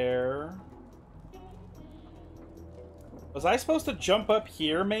not there. Was I supposed to jump up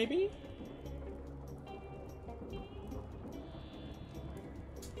here, maybe?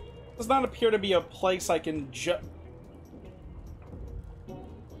 Does not appear to be a place I can jump.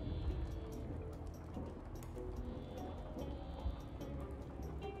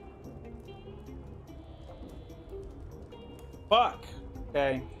 Fuck.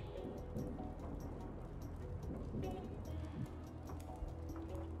 Okay.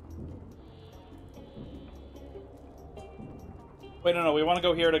 Wait, no, we want to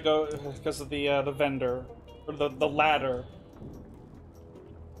go here to go because of the vendor or the ladder.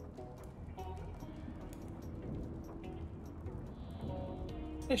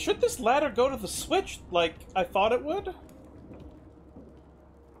 Hey, should this ladder go to the switch like I thought it would?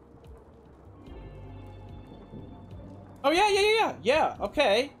 Oh, yeah,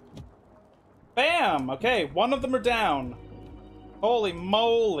 okay. Bam! Okay, one of them are down. Holy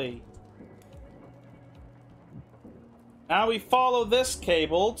moly. Now we follow this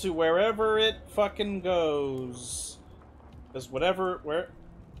cable to wherever it fucking goes. Because where...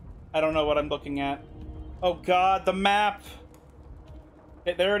 I don't know what I'm looking at. Oh god, the map!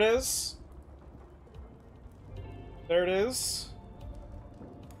 Okay, there it is. There it is.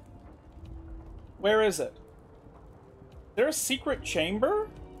 Where is it? Is there a secret chamber?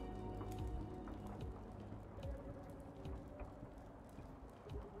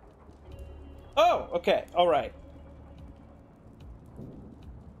 Oh, okay, alright.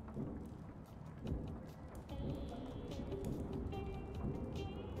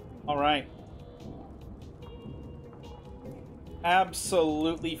 Alright.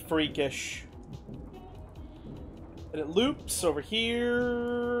 Absolutely freakish. And it loops over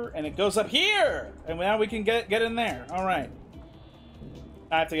here, and it goes up here! And now we can get in there. Alright.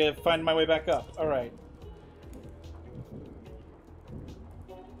 I have to find my way back up. Alright.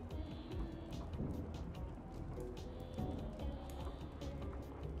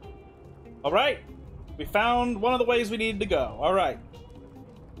 Alright. We found one of the ways we needed to go. Alright.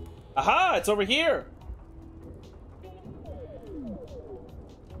 Aha! It's over here!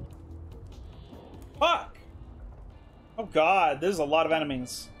 Fuck! Oh god, there's a lot of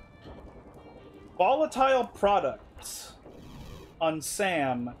enemies. Volatile products on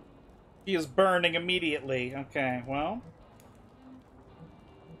Sam. He is burning immediately. Okay, well.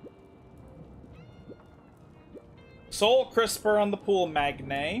 Soul Crisper on the Pool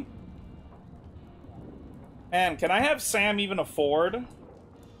Magne. Man, can I have Sam even afford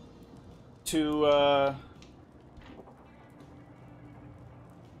to,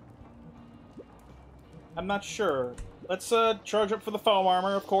 I'm not sure. Let's, charge up for the foam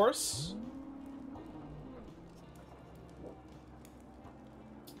armor, of course.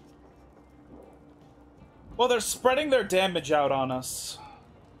 Well, they're spreading their damage out on us.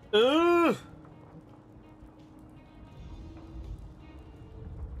 Ugh!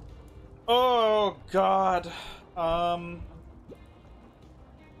 Oh, God.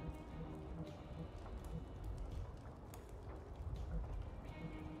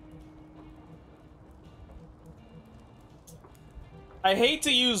 I hate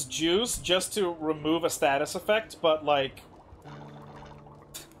to use juice just to remove a status effect, but, like...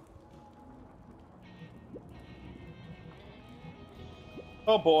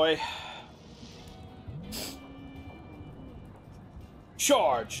 Oh, boy.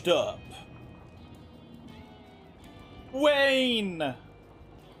 Charged up. Wayne!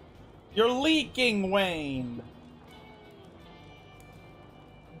 You're leaking, Wayne!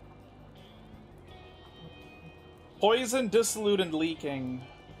 Poison, dissolute, and leaking.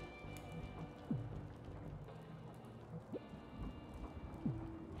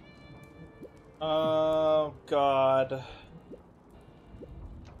 Oh, God.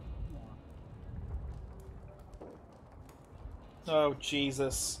 Oh,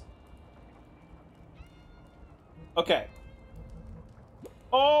 Jesus. Okay.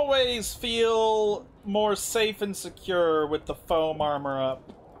 Always feel more safe and secure with the foam armor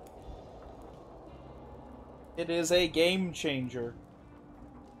up. It is a game changer.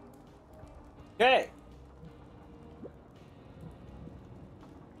 Okay.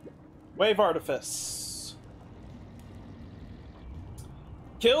 Wave Artifice.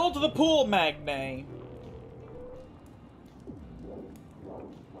 Killed the Pool Magne.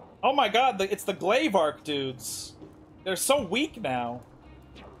 Oh my god, it's the Glaive Arc dudes. They're so weak now.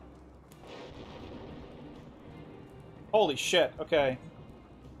 Holy shit, okay.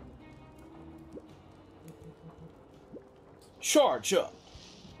 Charge up.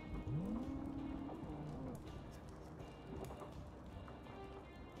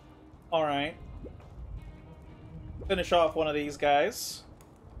 Alright. Finish off one of these guys.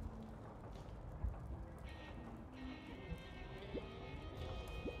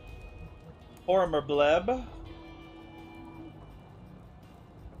 Former Bleb.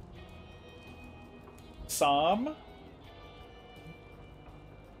 Som.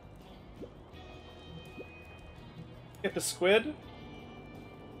 Get the squid.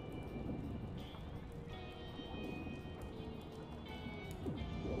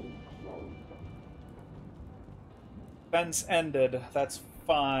 Fence ended. That's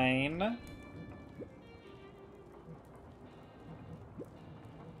fine.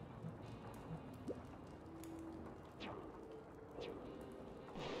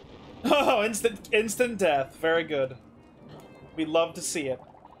 Oh, instant death. Very good. We love to see it.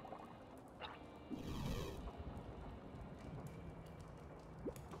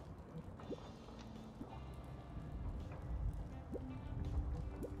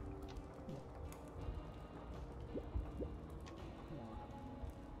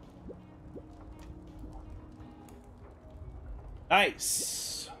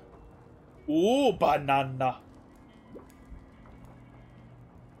 Nice. Ooh, banana.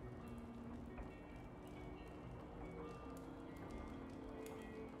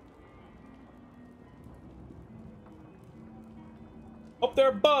 Oh, there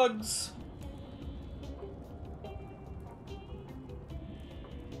are bugs.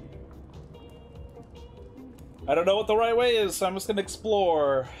 I don't know what the right way is, so I'm just gonna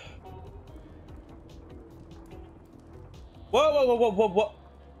explore. Whoa, whoa, whoa, whoa, whoa, whoa.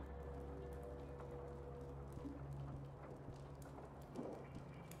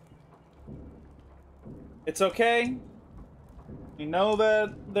 It's okay. We know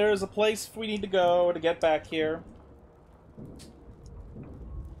that there's a place we need to go to get back here.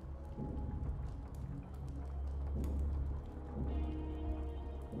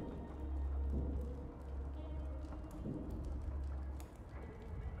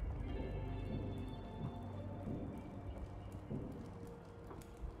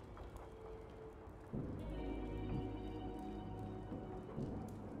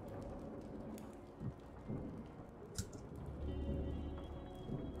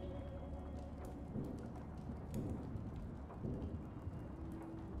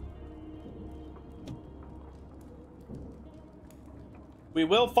 We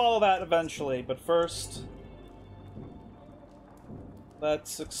will follow that eventually, but first,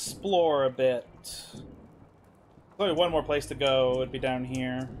 let's explore a bit. There's only one more place to go. It'd be down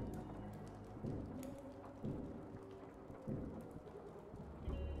here.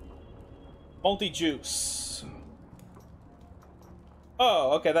 Multi-juice.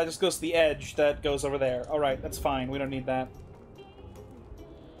 Oh, okay, that just goes to the edge that goes over there. Alright, that's fine. We don't need that.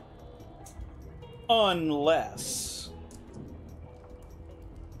 Unless...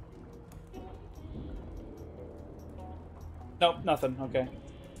 Nope, nothing. Okay.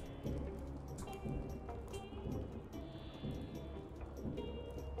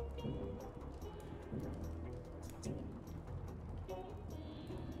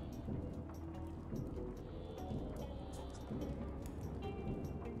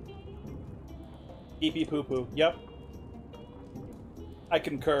 Pee-pee poo-poo. Yep. I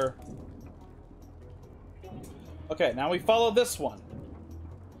concur. Okay, now we follow this one.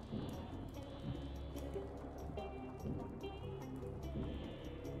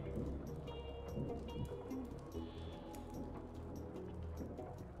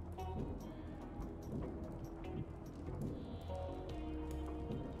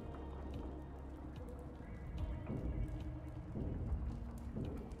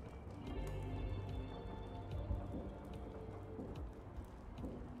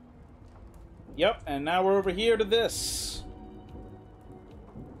 Yep, and now we're over here to this.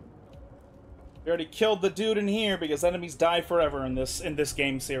 We already killed the dude in here because enemies die forever in this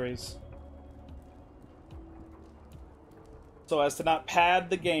game series. So as to not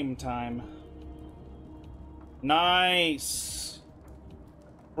pad the game time. Nice.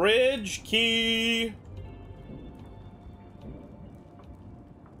 Bridge key.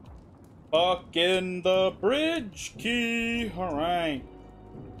 Fucking the bridge key. All right.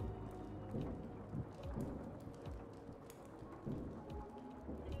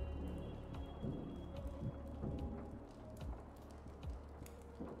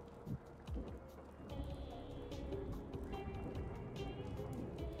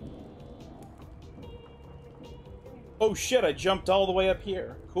 Oh shit, I jumped all the way up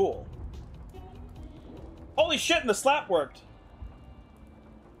here. Cool. Holy shit, and the slap worked.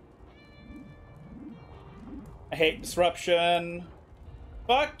 I hate disruption.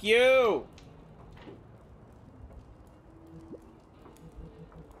 Fuck you!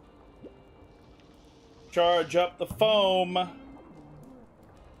 Charge up the foam.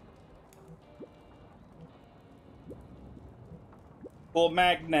 Full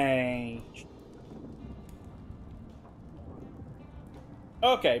magnate.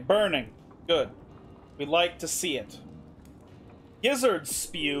 Okay, burning. Good. We like to see it. Gizzard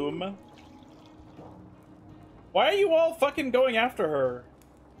spume. Why are you all fucking going after her?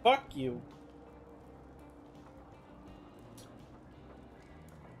 Fuck you.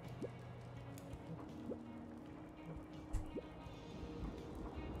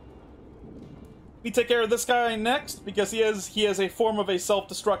 We take care of this guy next because he has a form of a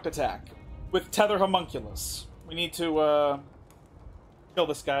self-destruct attack with Tether Homunculus. We need to kill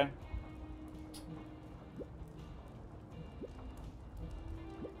this guy.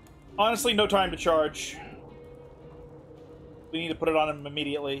 Honestly, no time to charge. We need to put it on him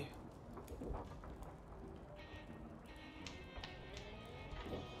immediately.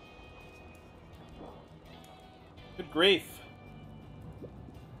 Good grief.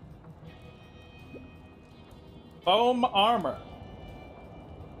 Foam armor.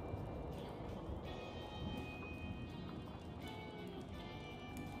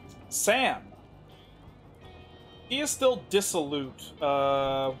 Sam. He is still dissolute.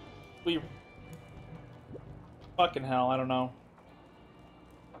 Fucking hell, I don't know.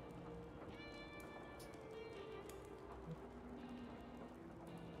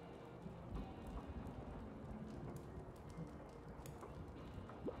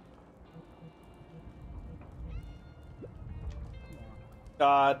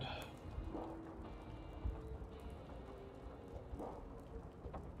 God.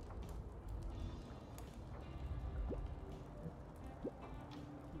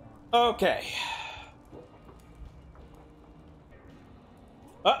 Okay.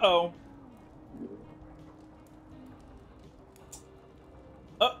 Uh-oh.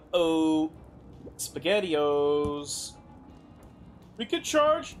 Uh-oh. SpaghettiOs. We could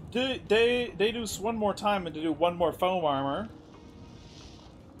charge Deus one more time and to do one more foam armor.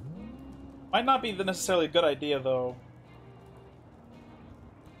 Might not be necessarily a good idea, though.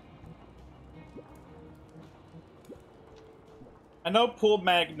 I know Pool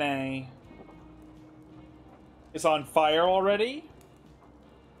Magne is on fire already.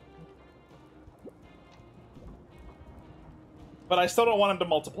 But I still don't want him to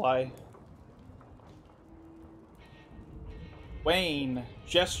multiply. Wayne,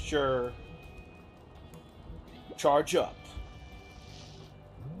 gesture. Charge up.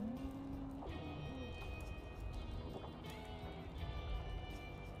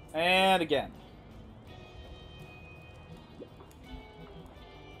 And again.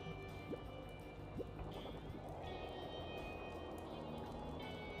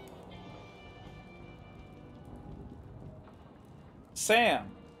 Sam.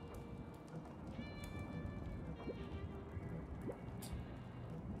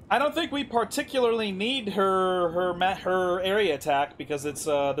 I don't think we particularly need her area attack because it's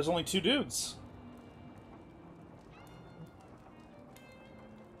there's only 2 dudes.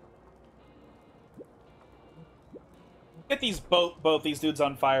 Get these both these dudes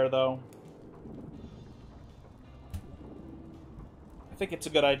on fire though. I think it's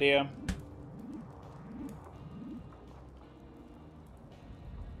a good idea.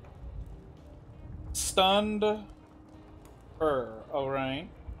 Stunned her. Alright.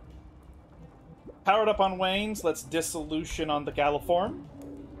 Powered up on Wayne's. Let's dissolution on the Galliform.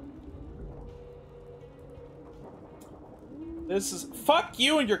 This is... Fuck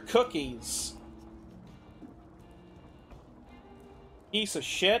you and your cookies. Piece of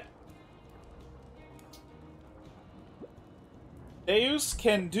shit. Deus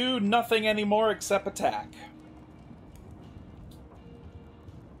can do nothing anymore except attack.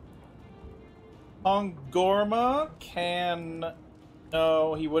 Ongorma can...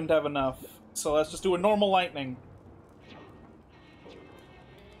 No, he wouldn't have enough. So let's just do a normal lightning.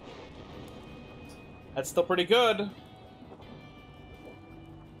 That's still pretty good.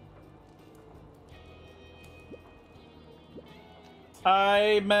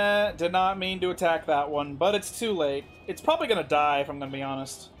 I did not mean to attack that one, but it's too late. It's probably gonna die, if I'm gonna be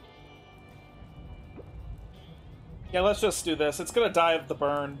honest. Yeah, let's just do this. It's gonna die of the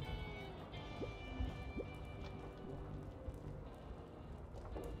burn.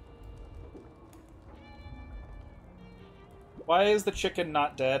 Why is the chicken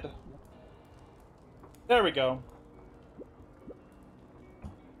not dead? There we go.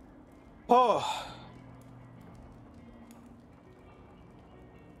 Oh.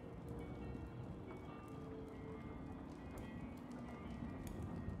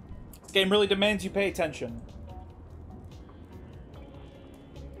 This game really demands you pay attention.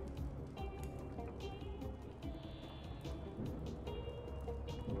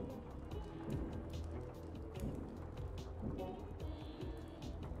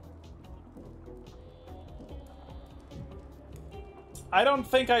 I don't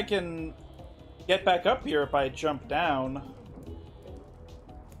think I can get back up here if I jump down.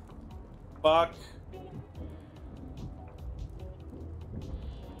 Fuck.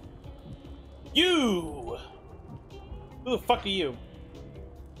 You! Who the fuck are you?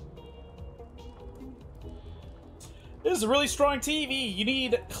 This is a really strong TV. You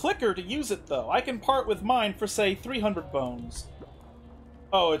need clicker to use it, though. I can part with mine for, say, 300 bones.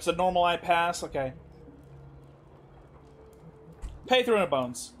 Oh, it's a normal I pass? Okay. Pay 300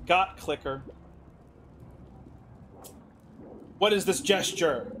 bones. Got clicker. What is this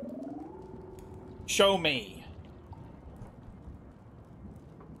gesture? Show me.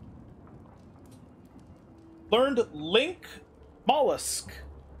 Learned Link Mollusk.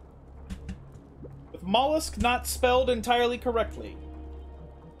 With mollusk not spelled entirely correctly.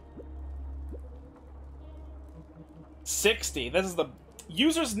 60. This is the...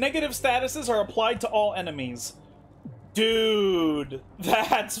 User's negative statuses are applied to all enemies. Dude,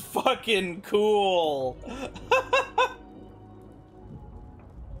 that's fucking cool.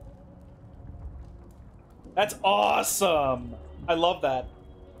 That's awesome. I love that.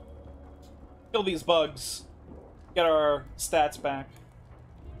 Kill these bugs. Get our stats back.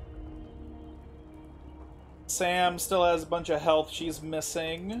 Sam still has a bunch of health she's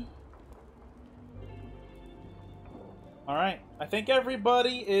missing. Alright, I think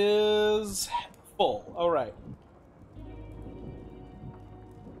everybody is full. Alright.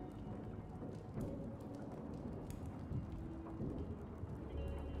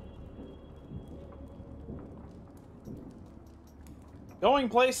 Going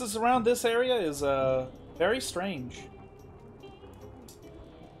places around this area is, very strange.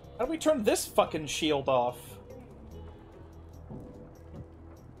 How do we turn this fucking shield off?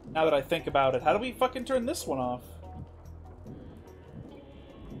 Now that I think about it, how do we fucking turn this one off?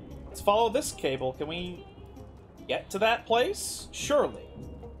 Let's follow this cable. Can we get to that place? Surely.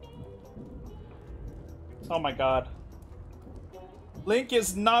 Oh my god. Link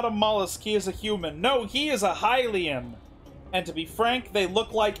is not a mollusk, he is a human. No, he is a Hylian. And to be frank, they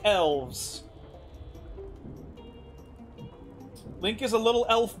look like elves. Link is a little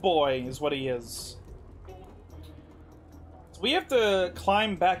elf boy, is what he is. So we have to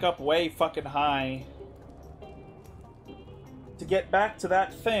climb back up way fucking high to get back to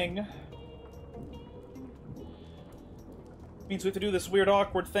that thing. Means we have to do this weird,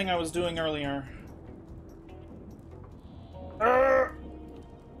 awkward thing I was doing earlier.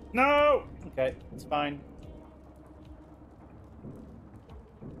 No! Okay, it's fine.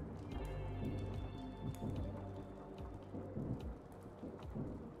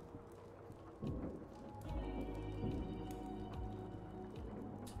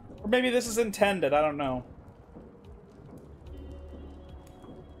 Or maybe this is intended, I don't know.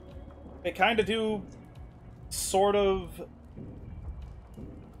 They kind of do sort of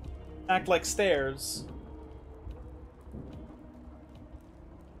act like stairs.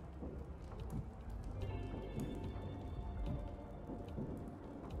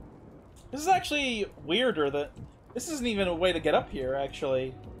 This is actually weirder that this isn't even a way to get up here,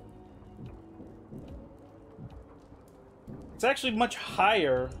 actually. It's actually much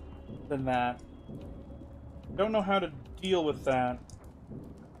higher than that. Don't know how to deal with that.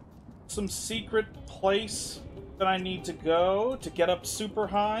 Some secret place that I need to go to get up super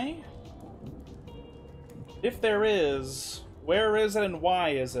high? If there is, where is it and why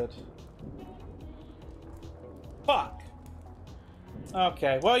is it? Fuck.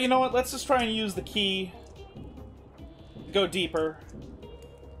 Okay, well, you know what? Let's just try and use the key to go deeper.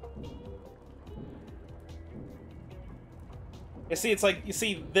 You see, it's like,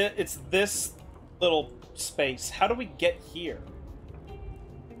 it's this little space. How do we get here?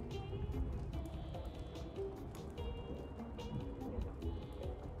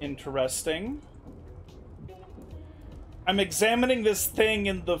 Interesting. I'm examining this thing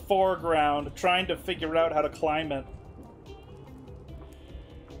in the foreground, trying to figure out how to climb it.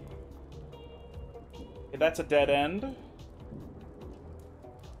 Okay, that's a dead end.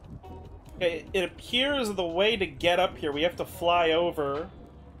 Okay, it appears the way to get up here, we have to fly over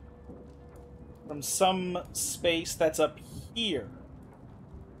from some space that's up here.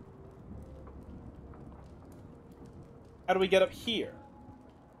 How do we get up here?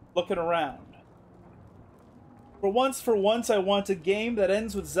 Looking around. For once, I want a game that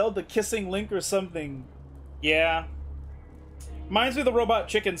ends with Zelda kissing Link or something. Yeah. Reminds me of the Robot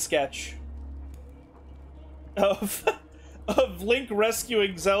Chicken sketch. Of Link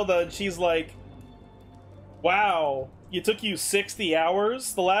rescuing Zelda, and she's like, wow, it took you 60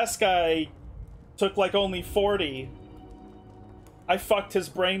 hours? The last guy took like only 40. I fucked his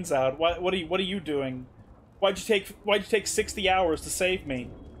brains out. What are you doing? Why'd you take 60 hours to save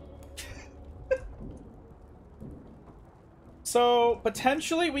me? So,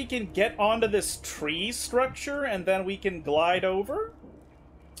 potentially we can get onto this tree structure and then we can glide over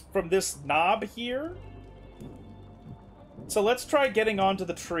from this knob here. So let's try getting onto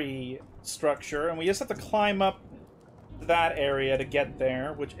the tree structure, and we just have to climb up that area to get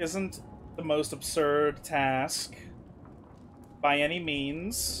there, which isn't the most absurd task by any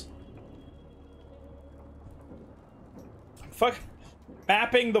means. Fuck.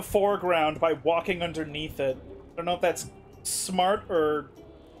 Mapping the foreground by walking underneath it. I don't know if that's smart or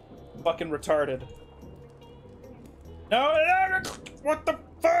fucking retarded. No, what the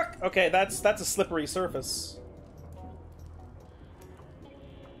fuck? Okay, that's a slippery surface.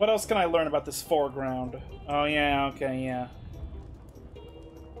 What else can I learn about this foreground? Oh yeah, okay, yeah.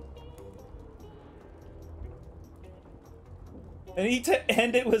 I need to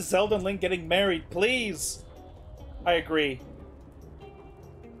end it with Zelda and Link getting married, please. I agree.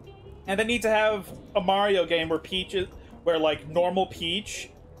 And I need to have a Mario game where Peach is, where like normal Peach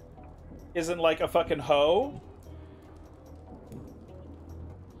isn't like a fucking hoe.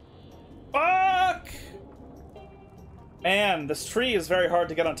 Fuck! Man, this tree is very hard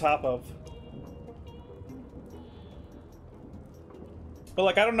to get on top of. But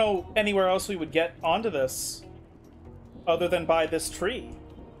like, I don't know anywhere else we would get onto this other than by this tree.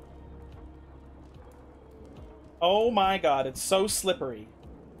 Oh my god, it's so slippery.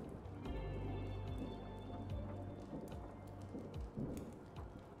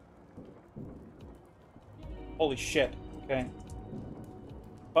 Holy shit. Okay.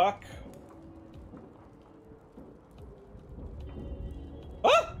 Fuck.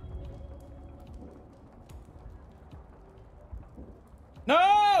 Ah!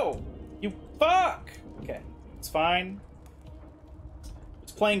 No! You fuck! Okay, it's fine.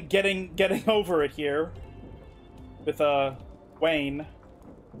 It's playing getting over it here with Wayne.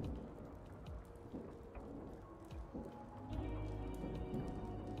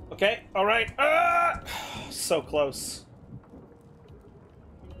 Okay, all right. Ah! So close.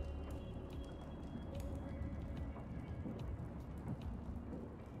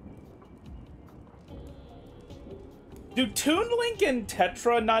 Do Toon Link and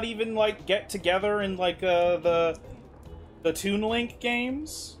Tetra not even, like, get together in, like, the Toon Link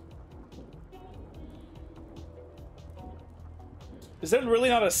games? Is there really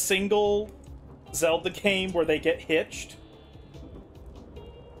not a single Zelda game where they get hitched?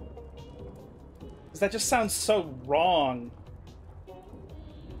 Because that just sounds so wrong.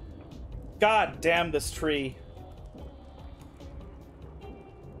 God damn this tree.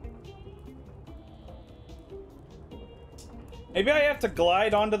 Maybe I have to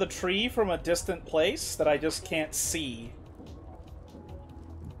glide onto the tree from a distant place that I just can't see.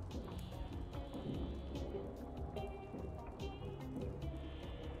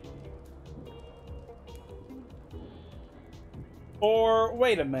 Or,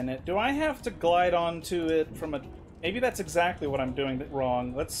 wait a minute, do I have to glide onto it from a... Maybe that's exactly what I'm doing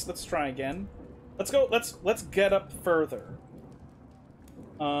wrong. Let's try again. Let's go, let's get up further.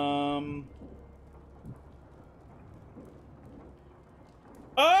 Oh!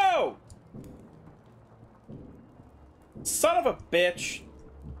 Son of a bitch!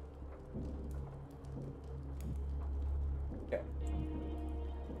 Okay.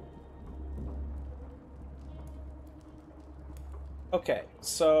 Okay,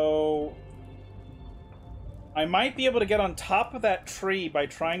 so... I might be able to get on top of that tree by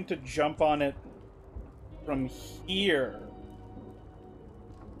trying to jump on it from here.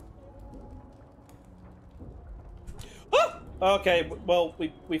 Ah! Okay, well,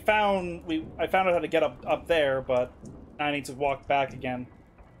 I found out how to get up there, but I need to walk back again.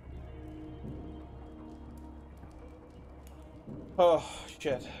 Oh,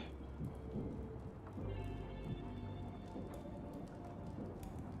 shit.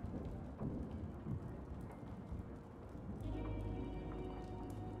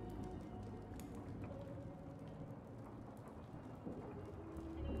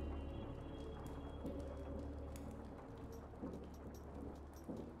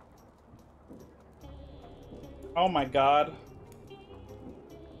 Oh my god.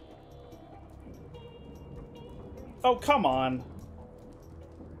 Oh, come on.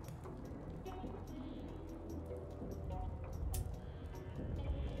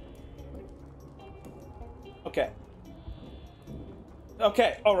 Okay.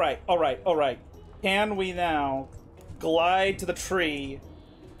 Okay, alright. Can we now glide to the tree?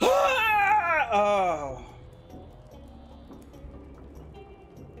 Oh.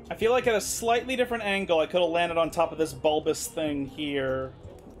 I feel like at a slightly different angle, I could have landed on top of this bulbous thing here.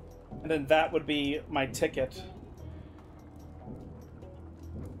 And then that would be my ticket.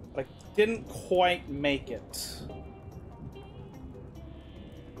 But I didn't quite make it.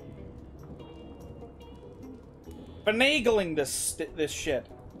 Finagling this shit.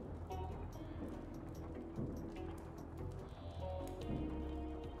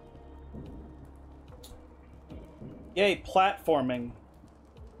 Yay, platforming.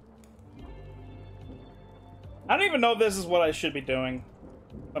 I don't even know if this is what I should be doing.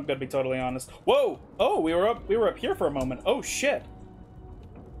 I'm gonna be totally honest. Whoa! Oh, we were up here for a moment. Oh shit.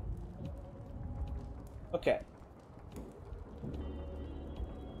 Okay.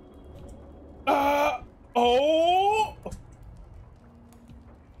 Oh!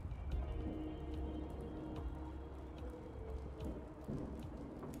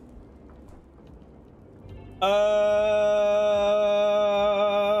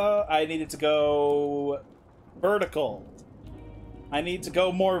 I needed to go vertical. I need to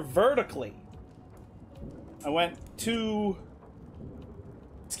go more vertically. I went too...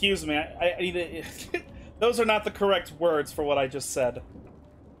 Excuse me, I need to... Those are not the correct words for what I just said.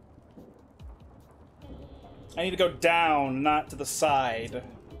 I need to go down, not to the side.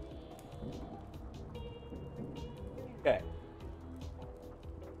 Okay.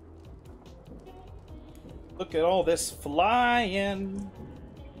 Look at all this flying.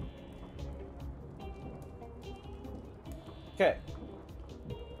 Okay.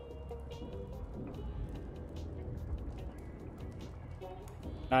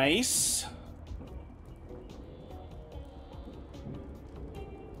 Nice.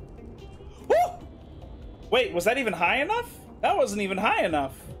 Woo! Wait, was that even high enough? That wasn't even high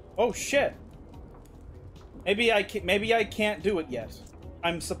enough. Oh shit. Maybe I can't do it yet.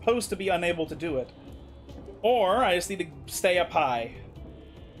 I'm supposed to be unable to do it. Or I just need to stay up high.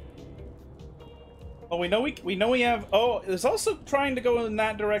 Oh, we know we have... Oh, there's also trying to go in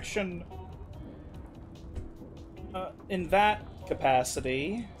that direction. In that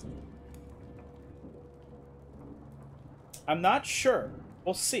capacity. I'm not sure.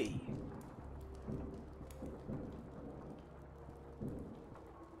 We'll see.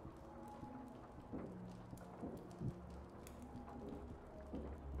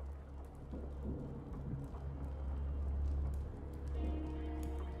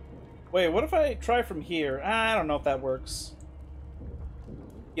 Wait, what if I try from here? I don't know if that works.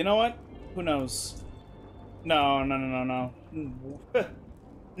 You know what? Who knows? No, no, no, no, no.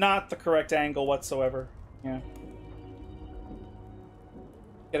 Not the correct angle whatsoever. Yeah.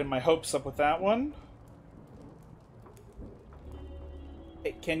 Getting my hopes up with that one.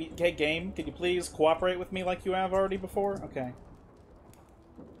 Hey, hey, game, can you please cooperate with me like you have already before? Okay.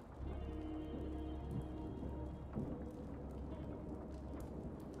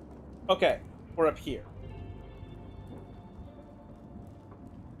 Okay, we're up here.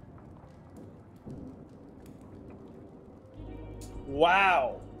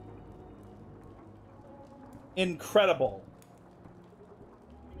 Wow. Incredible.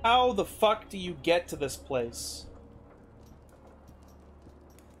 How the fuck do you get to this place?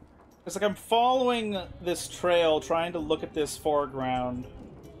 It's like I'm following this trail, trying to look at this foreground.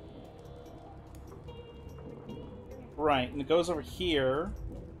 Right, and it goes over here.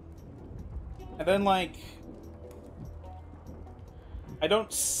 And then, like, I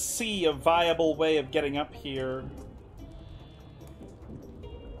don't see a viable way of getting up here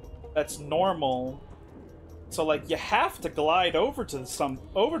that's normal. So, like, you have to glide over to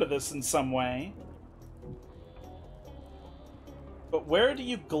this in some way. But where do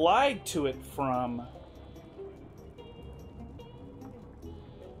you glide to it from?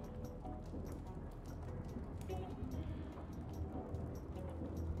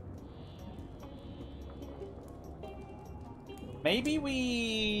 Maybe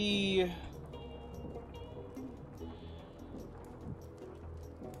we...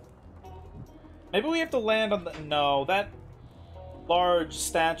 Maybe we have to land on the... No, that large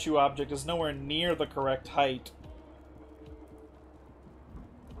statue object is nowhere near the correct height.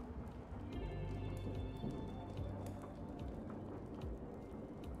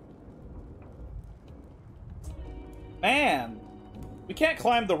 Man! We can't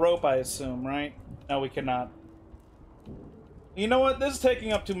climb the rope, I assume, right? No, we cannot. You know what? This is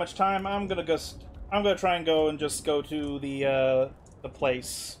taking up too much time. I'm gonna try and go and just go to the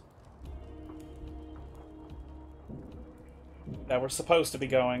place that we're supposed to be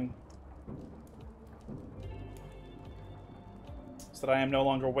going, so that I am no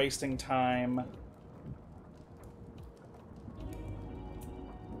longer wasting time.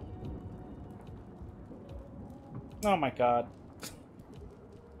 Oh my god.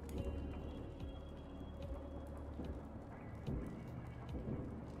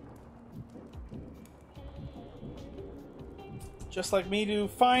 Just like me to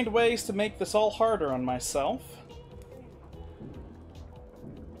find ways to make this all harder on myself.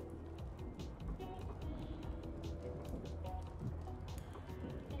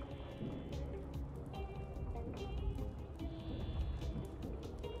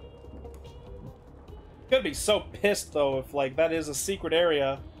 Gonna be so pissed though if like that is a secret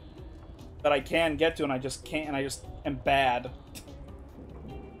area that I can get to and I just can't, and I just am bad.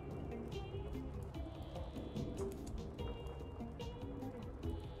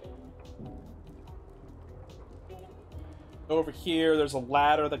 Over here, there's a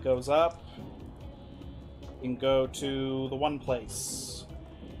ladder that goes up. You can go to the one place.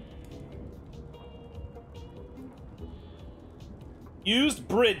 Used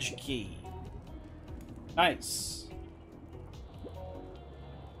bridge key. Nice.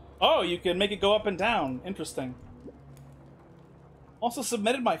 Oh, you can make it go up and down. Interesting. Also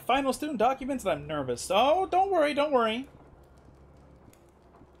submitted my final student documents and I'm nervous. Oh, don't worry, don't worry.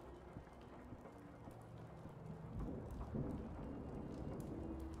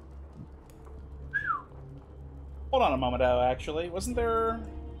 Hold on a moment, actually. Wasn't there...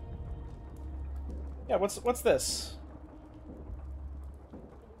 Yeah, what's this?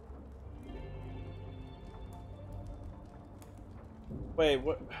 Wait,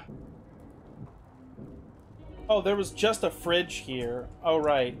 what? Oh, there was just a fridge here. Oh,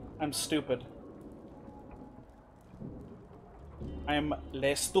 right. I'm stupid. I am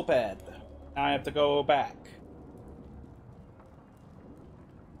le stupid. Now I have to go back.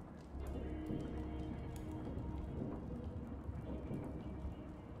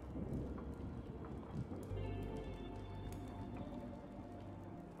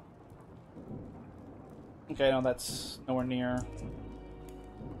 Okay, no, that's nowhere near.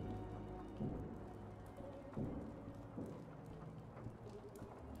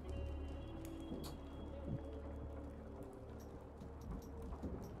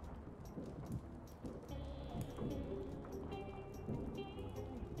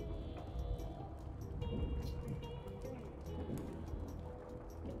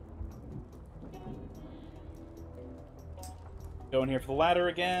 Going here for the ladder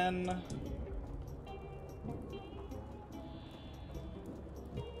again.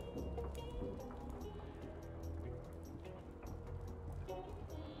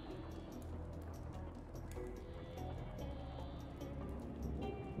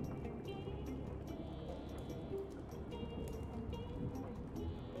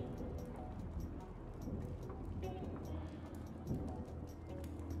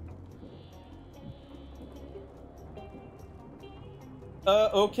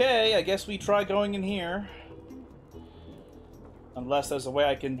 Okay, I guess we try going in here. Unless there's a way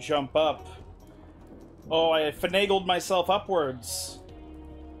I can jump up. Oh, I finagled myself upwards.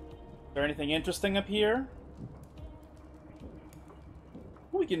 Is there anything interesting up here?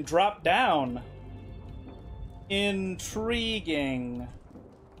 Ooh, we can drop down. Intriguing.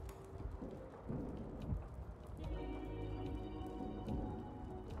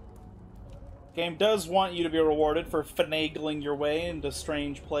 Game does want you to be rewarded for finagling your way into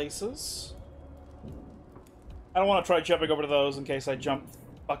strange places. I don't want to try jumping over to those in case I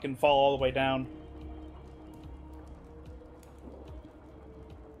fucking fall all the way down.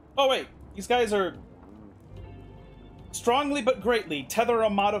 Oh wait, these guys are strongly but greatly tether a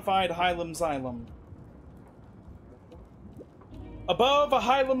modified Hylemxylem. Above a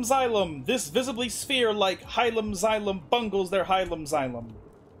Hylemxylem, this visibly sphere-like Hylemxylem bungles their Hylemxylem.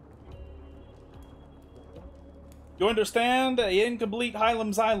 You understand? A incomplete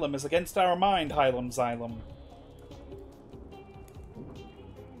Hylemxylem is against our mind, Hylemxylem.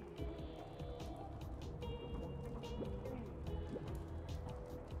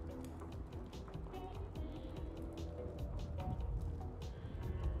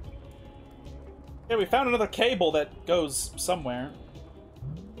 Yeah, we found another cable that goes somewhere.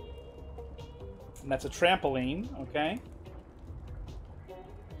 And that's a trampoline, okay.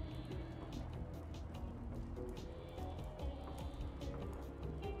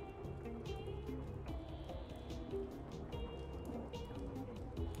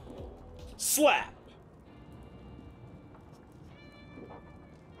 Slap!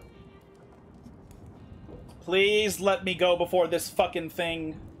 Please let me go before this fucking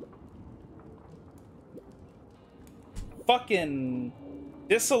thing. Fucking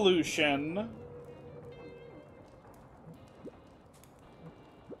dissolution.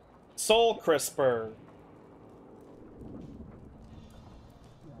 Soul crisper.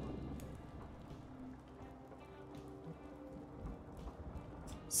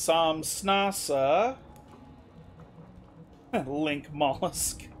 Samsnasa. Link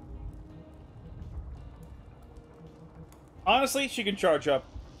mollusk. Honestly, she can charge up.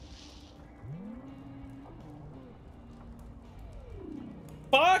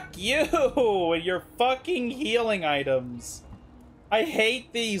 Fuck you and your fucking healing items. I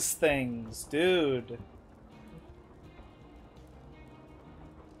hate these things, dude.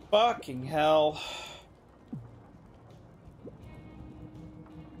 Fucking hell.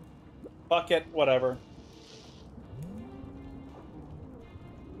 Fuck it, whatever.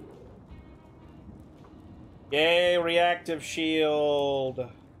 Yay, reactive shield.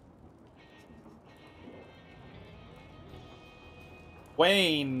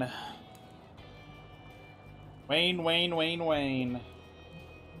 Wayne. Wayne.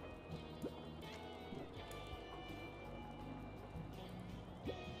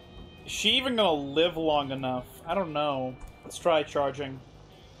 Is she even gonna live long enough? I don't know. Let's try charging.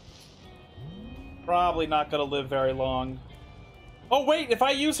 Probably not gonna live very long. Oh wait, if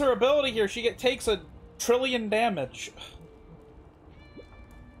I use her ability here, she takes a trillion damage.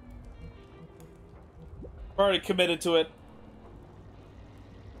 Already committed to it.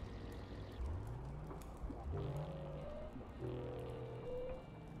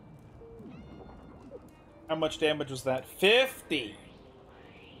 How much damage was that? 50!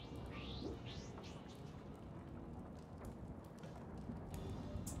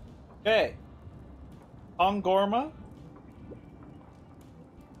 Okay. Ongorma.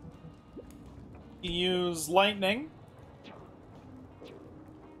 Use lightning.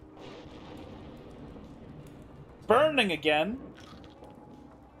 Burning again.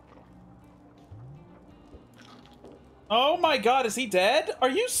 Oh my god, is he dead? Are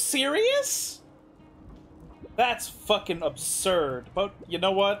you serious? That's fucking absurd. But you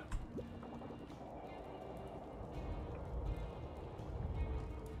know what?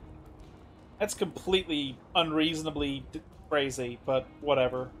 That's completely unreasonably crazy, but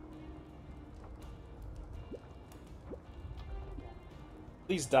whatever.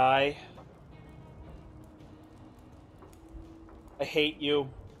 Please die. I hate you.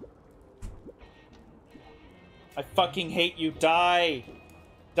 I fucking hate you. Die!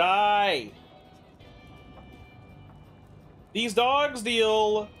 Die! These dogs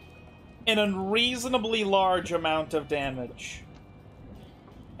deal an unreasonably large amount of damage.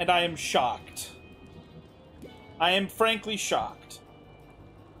 And I am shocked. I am frankly shocked.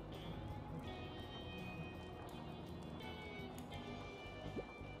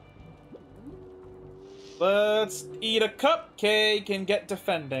 Let's eat a cupcake and get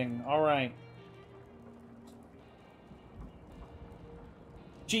defending. Alright.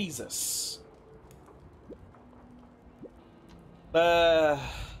 Jesus. Uh...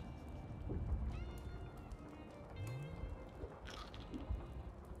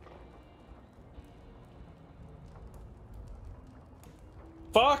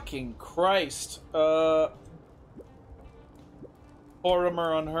 Fucking Christ. Orimer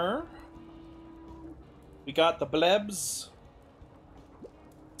on her. We got the Blebs.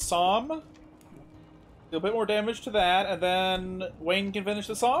 Som. Do a bit more damage to that, and then Wayne can finish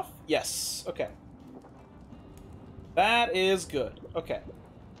this off? Yes. Okay. That is good. Okay.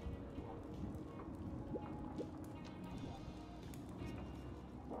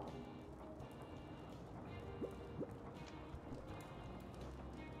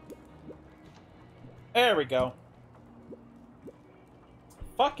 There we go.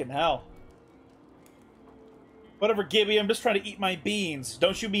 Fucking hell. Whatever, Gibby, I'm just trying to eat my beans.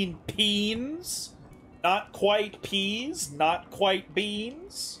 Don't you mean peens? Not quite peas, not quite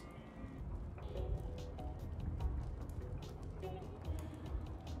beans?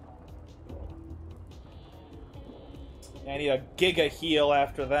 I need a giga heal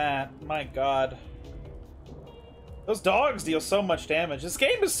after that. My god. Those dogs deal so much damage. This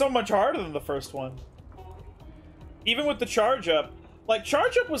game is so much harder than the first one. Even with the charge up. Like,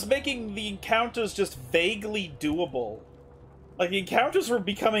 charge up was making the encounters just vaguely doable. Like, the encounters were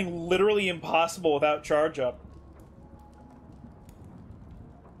becoming literally impossible without charge up.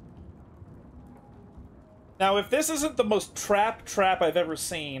 Now, if this isn't the most trap I've ever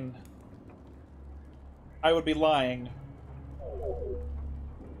seen, I would be lying.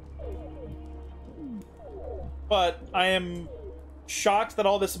 But I am shocked that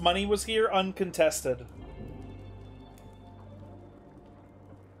all this money was here uncontested.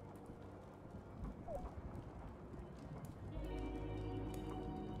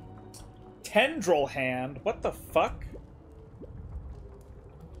 Tendril hand? What the fuck?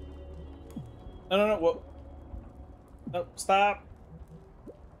 No, whoa. No, stop.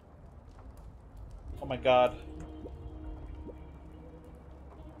 Oh my god.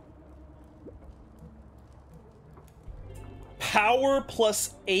 Power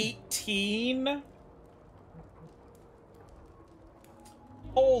plus 18?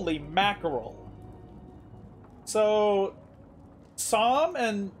 Holy mackerel. So, Som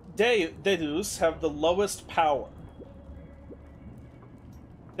and Dedus have the lowest power.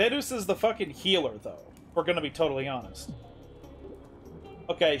 Dedus is the fucking healer, though. If we're gonna be totally honest.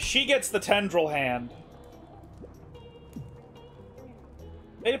 Okay, she gets the Tendril hand.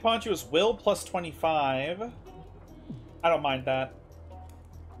 Beta Poncho is will plus 25. I don't mind that.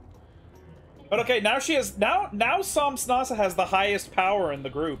 But okay, now she has... Now Som Snasa has the highest power in the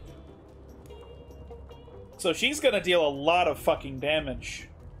group. So she's gonna deal a lot of fucking damage.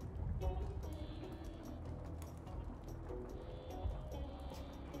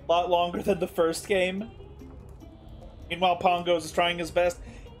 A lot longer than the first game. Meanwhile, Pongos is trying his best.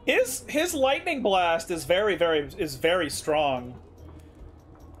 His lightning blast is very strong.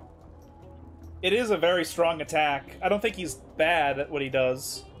 It is a very strong attack. I don't think he's bad at what he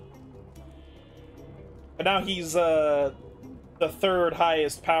does. But now he's the third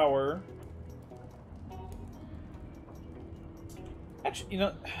highest power. Actually, you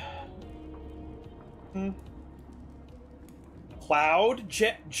know... Cloud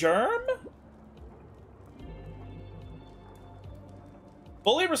Germ?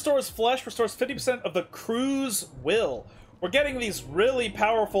 Fully restores flesh, restores 50% of the crew's will. We're getting these really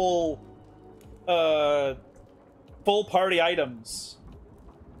powerful full party items.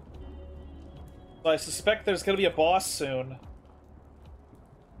 So I suspect there's gonna be a boss soon.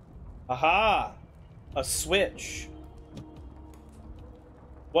 Aha! A switch.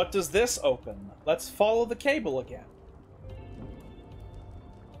 What does this open? Let's follow the cable again.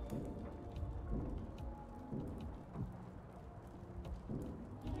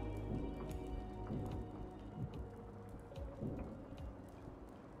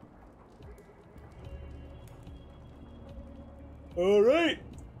 Alright.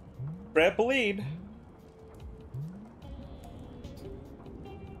 Trampoline.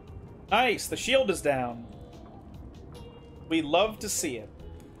 Nice, the shield is down. We love to see it.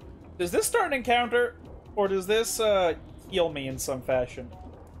 Does this start an encounter? Or does this heal me in some fashion?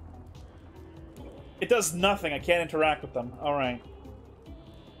 It does nothing, I can't interact with them. Alright.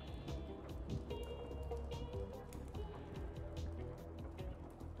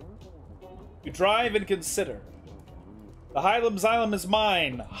 You drive and consider. The Hylemxylem is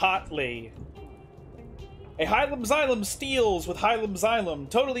mine, hotly. A Hylemxylem steals with Hylemxylem,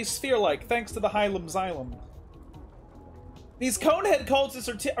 totally sphere-like, thanks to the Hylemxylem. These Conehead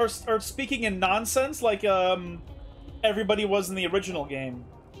cultists are speaking in nonsense like everybody was in the original game.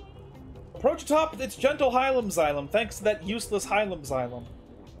 Approach atop its gentle Hylemxylem, thanks to that useless Hylemxylem.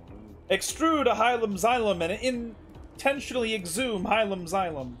 Extrude a Hylemxylem and intentionally exhume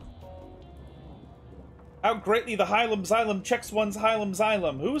Hylemxylem. How greatly the Hylemxylem checks one's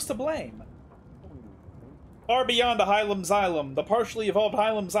Hylemxylem. Who's to blame? Far beyond a Hylemxylem, the partially evolved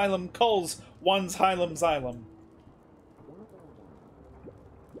Hylemxylem culls one's Hylemxylem.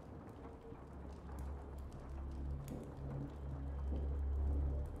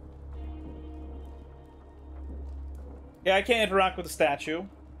 Yeah, I can't interact with the statue,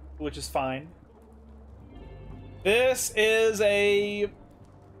 which is fine. This is a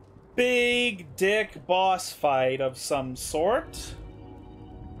big dick boss fight of some sort.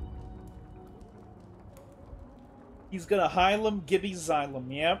 He's gonna Odozeir Gibby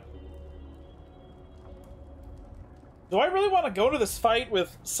Xylem, yep. Do I really want to go to this fight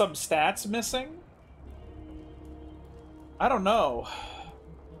with some stats missing? I don't know.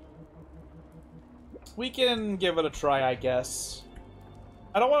 We can give it a try, I guess.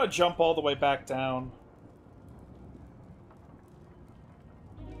 I don't want to jump all the way back down.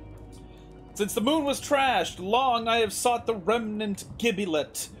 Since the moon was trashed, long I have sought the remnant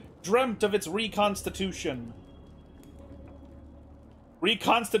Gibbylet, dreamt of its reconstitution.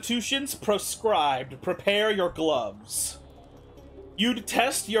 Reconstitutions proscribed. Prepare your gloves. You'd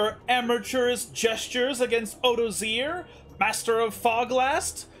test your amateur's gestures against Odozeir, master of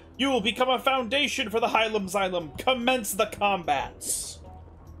Foglast? You will become a foundation for the Hylemxylem. Commence the combats.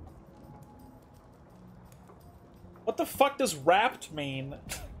 What the fuck does wrapped mean?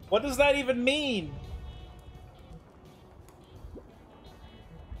 What does that even mean?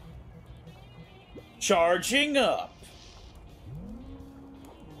 Charging up.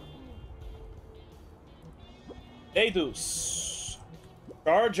 Deus.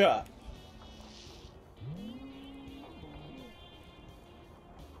 Charge up.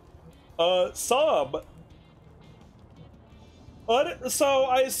 Sub. So,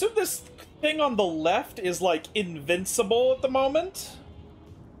 I assume this thing on the left is, like, invincible at the moment.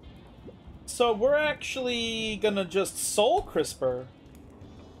 So, we're actually gonna just Soul Crisper.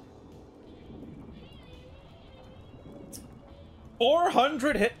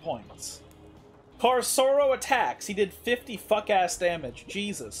 400 hit points. Carsoro attacks. He did 50 fuck-ass damage.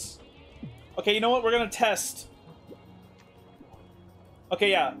 Jesus. Okay, you know what? We're gonna test.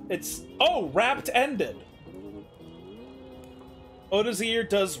 Okay, yeah, it's... Oh, wrapped ended. Odozeir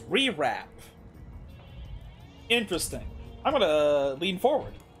does re-wrap. Interesting. I'm gonna lean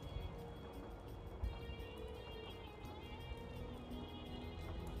forward.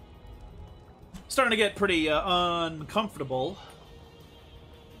 Starting to get pretty uncomfortable.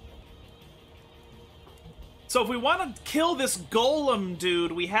 So if we want to kill this golem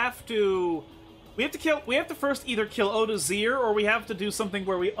dude, we have to first either kill Odozeir, or we have to do something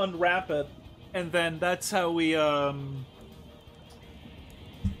where we unwrap it, and then that's how we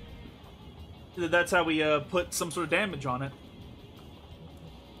put some sort of damage on it.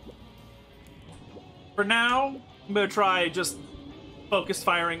 For now, I'm gonna try just focus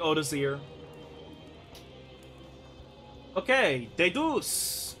firing Odozeir. Okay,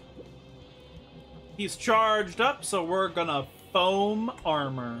 Deus. He's charged up, so we're gonna foam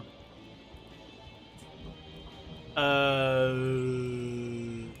armor.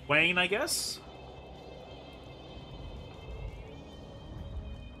 Wayne, I guess?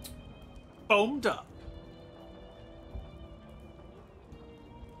 Foamed up.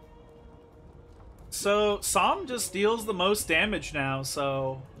 So, Som just deals the most damage now,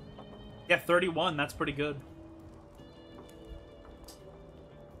 so... Yeah, 31, that's pretty good.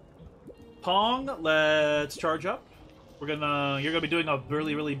 Pong, let's charge up. You're gonna be doing a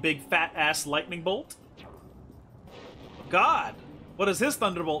really, really big fat-ass lightning bolt. God! What does his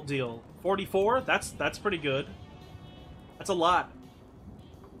Thunderbolt deal? 44? That's pretty good. That's a lot.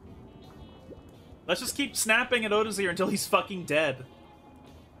 Let's just keep snapping at Odozeir until he's fucking dead.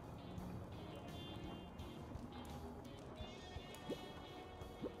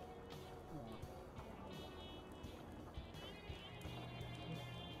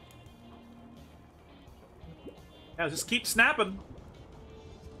 Yeah, just keep snapping.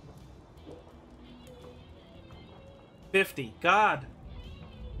 50. God.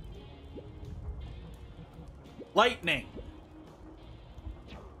 Lightning.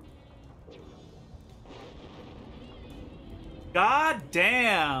 God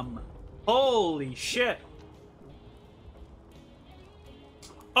damn. Holy shit.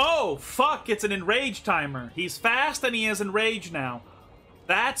 Oh, fuck. It's an enrage timer. He's fast and he is enraged now.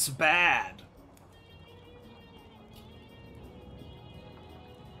 That's bad.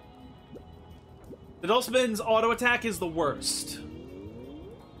 The Dulciman's auto attack is the worst.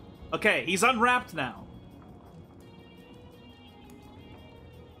 Okay, he's unwrapped now.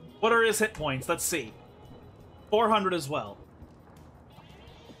 What are his hit points? Let's see. 400 as well.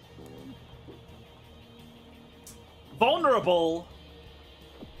 Vulnerable.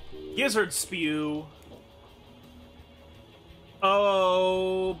 Gizzard Spew.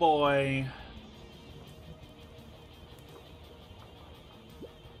 Oh, boy.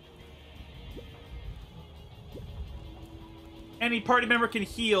 Any party member can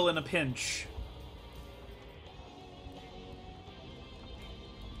heal in a pinch.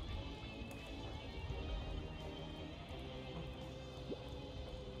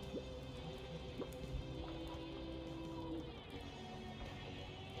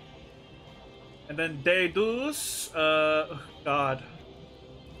 And then Deus, God.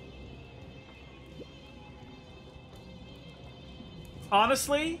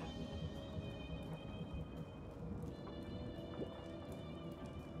 Honestly,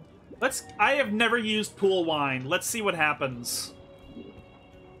 I have never used pool wine. Let's see what happens.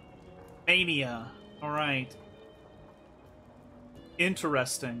 Mania. Alright.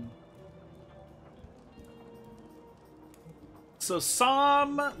 Interesting. So,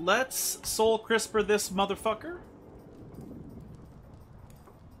 let's Soul Crisper this motherfucker.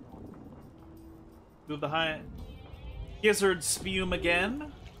 Do the high Gizzard Spume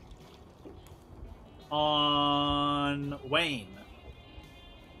again. On Wayne.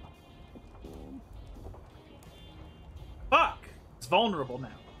 Fuck! It's vulnerable now.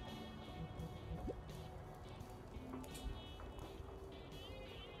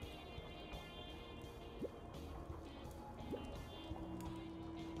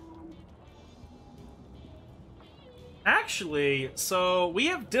 Actually, so we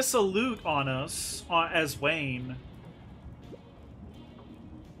have Dissolute on us as Wayne.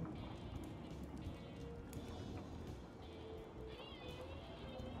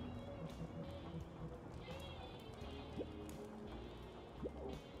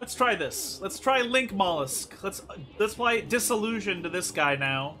 Let's try this. Let's try Link Mollusk. Let's apply Disillusion to this guy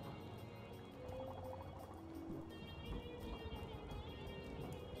now.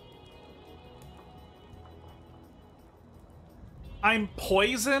 I'm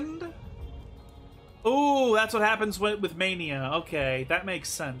poisoned? Ooh, that's what happens with Mania. Okay, that makes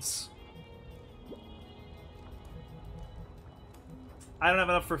sense. I don't have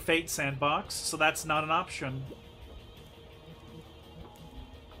enough for Fate Sandbox, so that's not an option.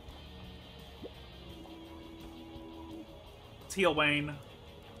 Let's heal Wayne.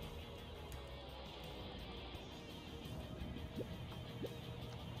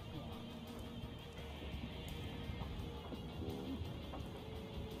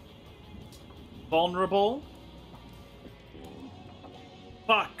 Vulnerable.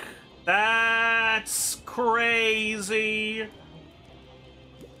 Fuck. That's crazy.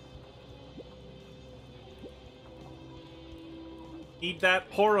 Need that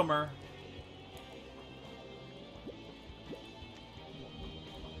Poromer.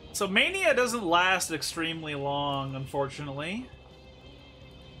 So Mania doesn't last extremely long, unfortunately.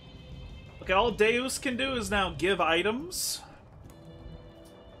 Okay, all Deus can do is now give items.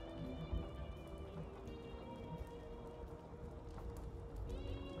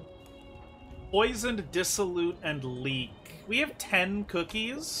 Poisoned, Dissolute, and Leak. We have 10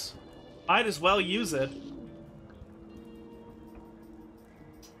 cookies. Might as well use it.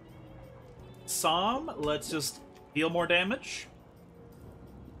 Psalm, let's just deal more damage.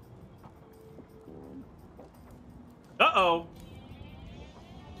 Uh-oh.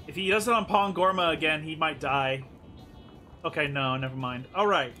 If he does it on Pongorma again, he might die. Okay, no, never mind.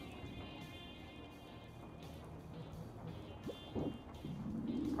 Alright.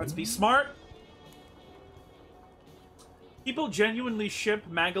 Let's be smart. People genuinely ship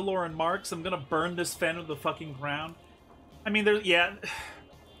Magalore and Marks. I'm gonna burn this fan to the fucking ground. I mean, yeah.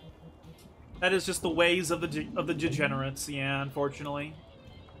 That is just the ways of the degenerates, yeah, unfortunately.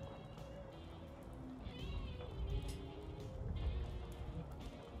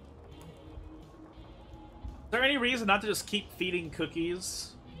 Is there any reason not to just keep feeding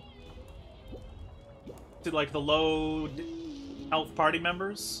cookies to, like, the low health party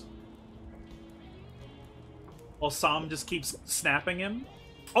members? While Sam just keeps snapping him.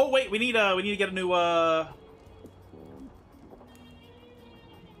 Oh wait, we need to get a new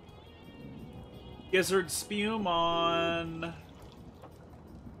Gizzard Spume on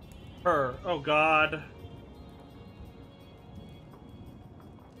her. Oh god.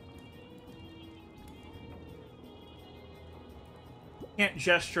 Can't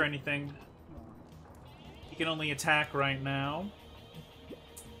gesture anything. He can only attack right now.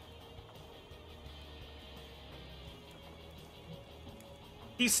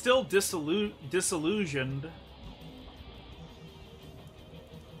 He's still disillusioned.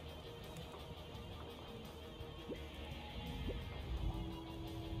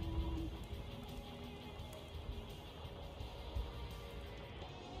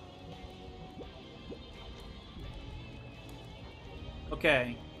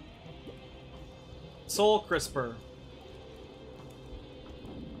 Okay. Soul Crisper.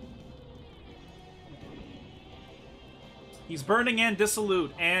 He's burning and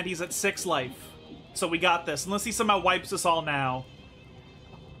dissolute, and he's at 6 life. So we got this. Unless he somehow wipes us all now.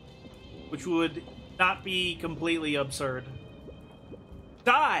 Which would not be completely absurd.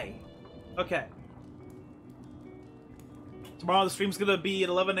 Die! Okay. Tomorrow the stream's gonna be at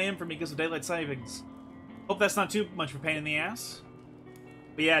 11 AM for me because of daylight savings. Hope that's not too much of a pain in the ass.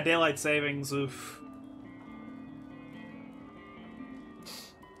 But yeah, daylight savings, oof.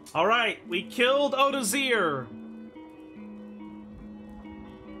 Alright, we killed Odozeir!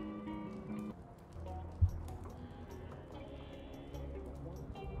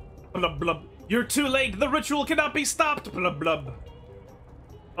 Blub blub. You're too late! The ritual cannot be stopped! Blub blub.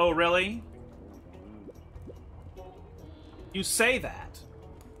 Oh, really? You say that?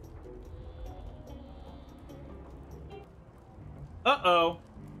 Uh-oh.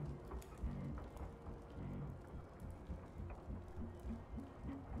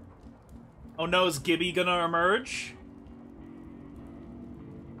 Oh no, is Gibby gonna emerge?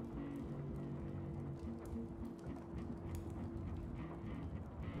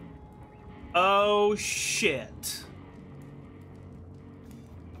 Oh shit.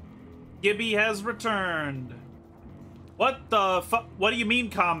 Gibby has returned. What the fuck? What do you mean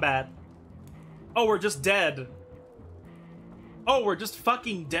combat? Oh, we're just dead. Oh, we're just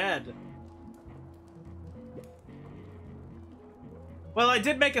fucking dead. Well, I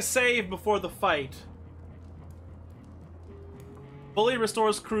did make a save before the fight. Fully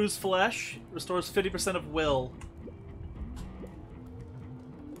restores crew's flesh. Restores 50% of will.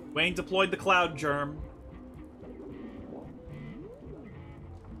 Wayne deployed the cloud germ.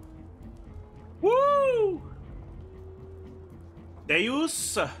 Woo!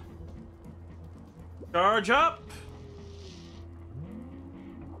 Deus! Charge up!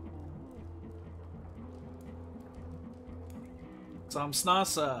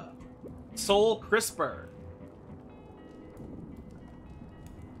 Samsnasa. Soul Crisper.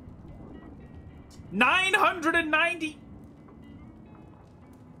 990!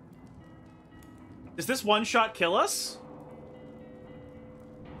 Does this one-shot kill us?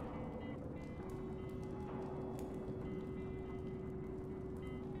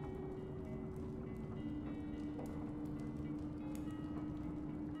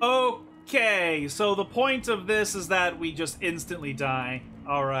 Okay, so the point of this is that we just instantly die.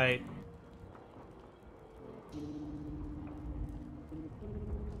 Alright.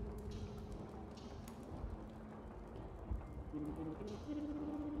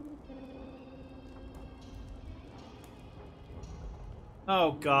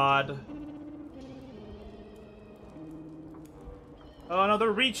 Oh, God. Oh, no,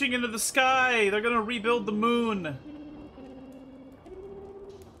 they're reaching into the sky! They're gonna rebuild the moon!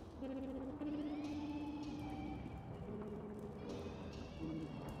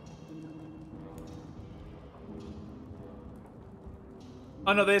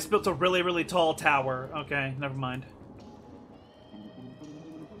 Oh, no, they just built a really, really tall tower. Okay, never mind.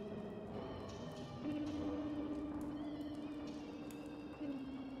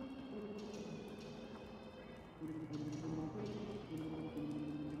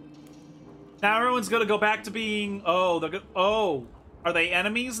 Now everyone's gonna go back to being... Oh, they're go... Oh! Are they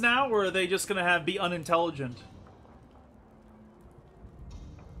enemies now, or are they just gonna be unintelligent?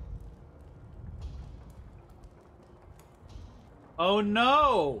 Oh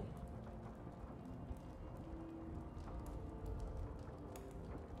no!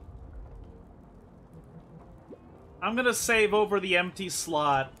 I'm gonna save over the empty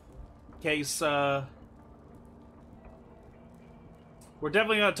slot in case, We're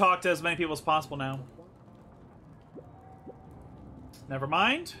definitely gonna talk to as many people as possible now. Never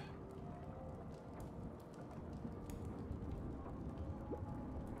mind.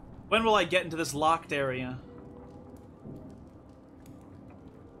 When will I get into this locked area?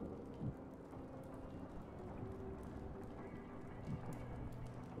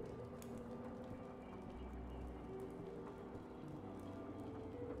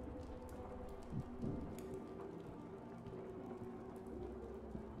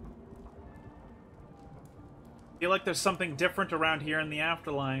 I feel like there's something different around here in the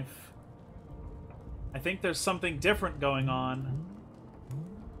afterlife. I think there's something different going on.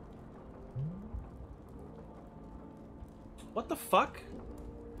 What the fuck?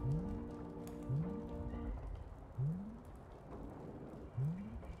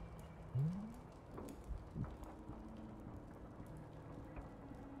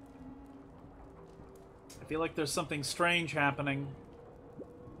 feel like there's something strange happening.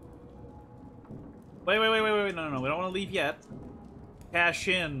 Wait, wait, wait, wait, wait, no, no, no, we don't want to leave yet. Cash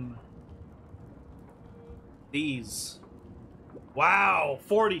in. These. Wow,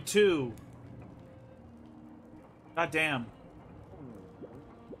 42. God damn.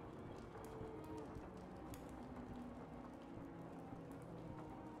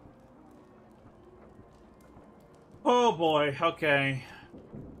 Oh boy, okay.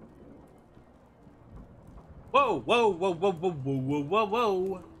 Whoa, whoa, whoa, whoa, whoa, whoa, whoa,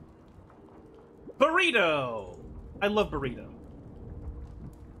 whoa. Burrito! I love burrito.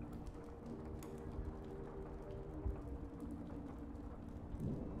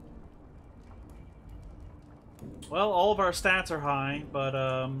 Well, all of our stats are high, but,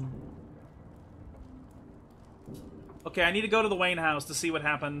 okay, I need to go to the Wayne house to see what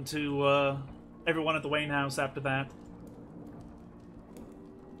happened to, everyone at the Wayne house after that.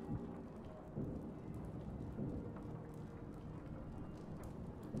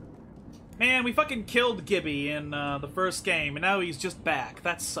 Man, we fucking killed Gibby in, the first game, and now he's just back.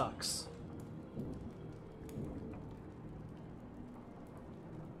 That sucks.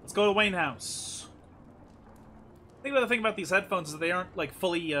 Let's go to Wayne house. I think the thing about these headphones is that they aren't, like,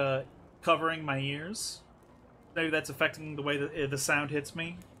 fully, covering my ears. Maybe that's affecting the way that the sound hits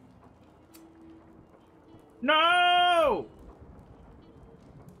me. No!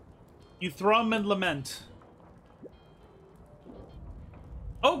 You thrum and lament.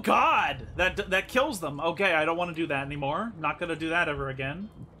 Oh god! That kills them. Okay, I don't want to do that anymore. Not gonna do that ever again.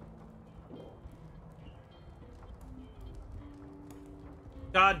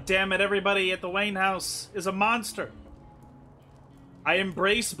 God damn it, everybody at the Wayne house is a monster. I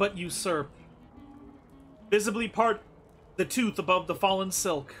embrace but usurp. Visibly part the tooth above the fallen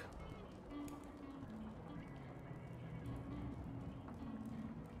silk.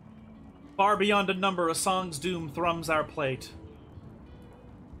 Far beyond a number, a song's doom thrums our plate.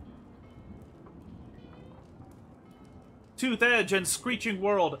 Tooth edge and screeching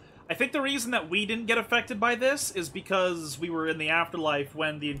world. I think the reason that we didn't get affected by this is because we were in the afterlife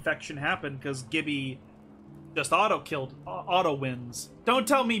when the infection happened, because Gibby just auto-killed. Auto-wins. Don't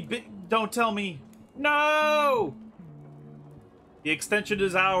tell me, don't tell me. No! The extension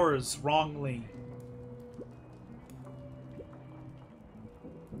is ours, wrongly.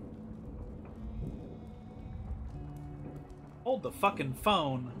 Hold the fucking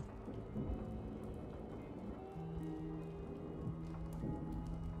phone.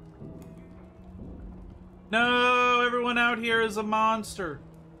 No, everyone out here is a monster.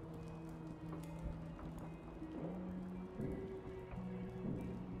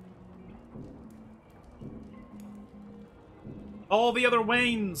 All the other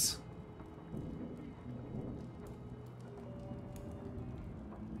Waynes.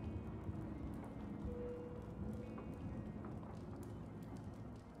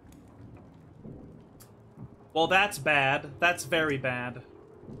 Well, that's bad. That's very bad.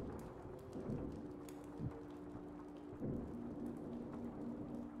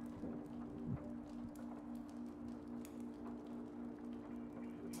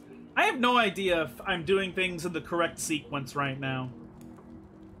 I have no idea if I'm doing things in the correct sequence right now.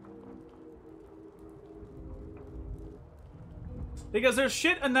 Because there's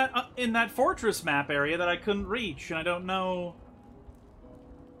shit in that fortress map area that I couldn't reach, and I don't know...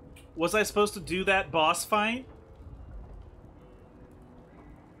 Was I supposed to do that boss fight?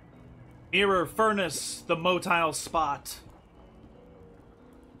 Mirror furnace, the motile spot.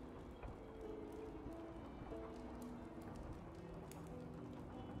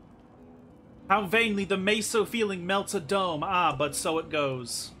 How vainly the meso feeling melts a dome. Ah, but so it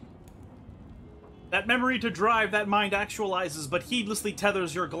goes. That memory to drive that mind actualizes, but heedlessly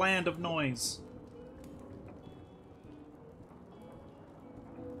tethers your gland of noise.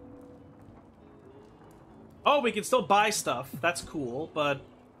 Oh, we can still buy stuff. That's cool, but...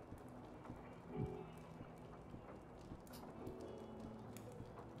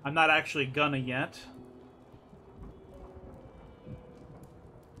 I'm not actually gonna yet.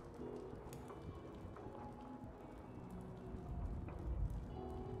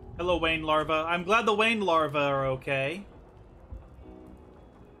 Hello, Wayne larva. I'm glad the Wayne larva are okay.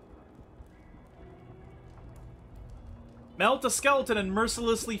 Melt a skeleton and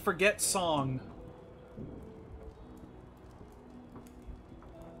mercilessly forget song.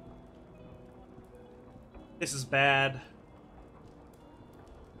 This is bad.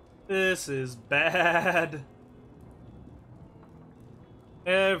 This is bad.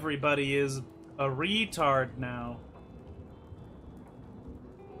 Everybody is a retard now.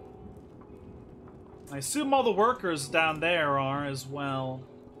 I assume all the workers down there are as well.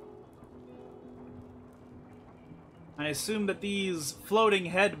 I assume that these floating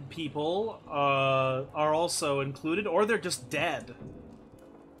head people are also included, or they're just dead.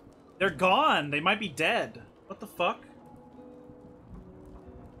 They're gone! They might be dead. What the fuck?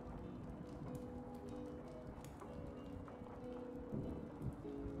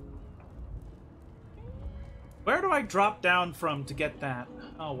 Where do I drop down from to get that?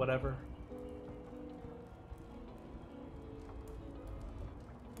 Oh, whatever.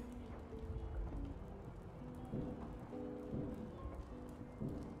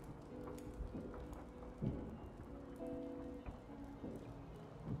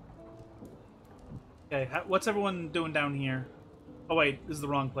 Okay, what's everyone doing down here? Oh wait, this is the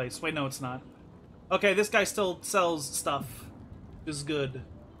wrong place. Wait, no, it's not. Okay, this guy still sells stuff. This is good.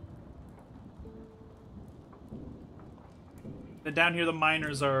 And down here the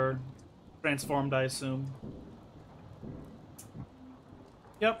miners are transformed, I assume.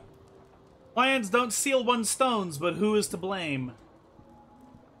 Yep. Lions don't seal one's stones, but who is to blame?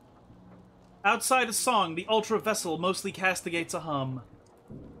 Outside a song, the ultra vessel mostly castigates a hum.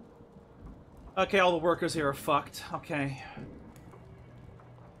 Okay, all the workers here are fucked. Okay.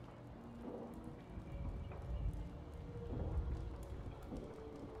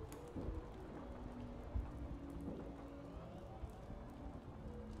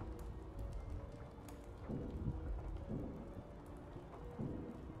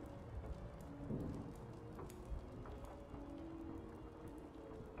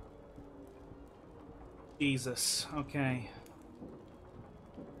 Jesus. Okay.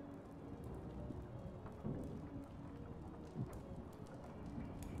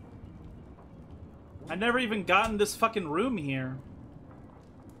 I never even gotten this fucking room here.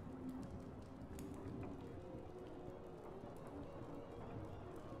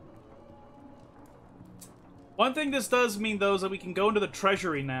 One thing this does mean, though, is that we can go into the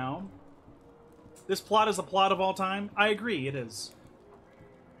treasury now. This plot is the plot of all time? I agree, it is.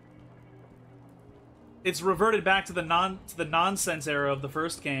 It's reverted back to the nonsense era of the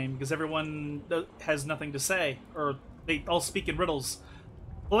first game, because everyone has nothing to say, or they all speak in riddles.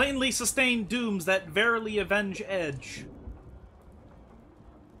 Blatantly sustained dooms that verily avenge edge.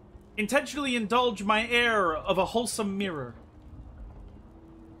 Intentionally indulge my air of a wholesome mirror.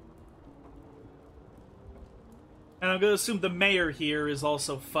 And I'm gonna assume the mayor here is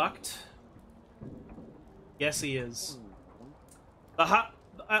also fucked. Yes, he is. The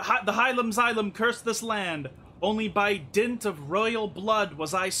Hylemxylem cursed this land. Only by dint of royal blood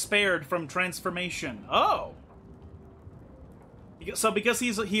was I spared from transformation. Oh! So because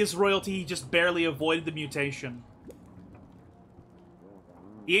he is royalty, he just barely avoided the mutation.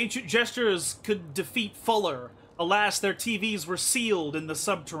 The ancient gestures could defeat Fuller. Alas, their TVs were sealed in the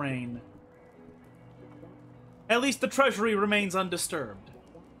subterrane. At least the treasury remains undisturbed.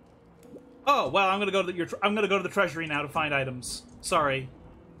 Oh well, I'm gonna go to the treasury now to find items. Sorry.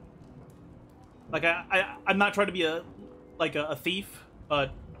 Like I'm not trying to be a thief,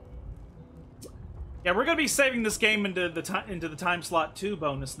 but yeah, we're gonna be saving this game into the time slot 2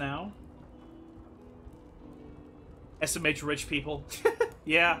 bonus now. SMH rich people.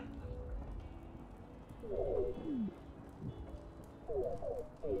 Yeah.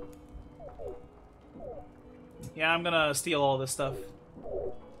 Yeah, I'm gonna steal all this stuff.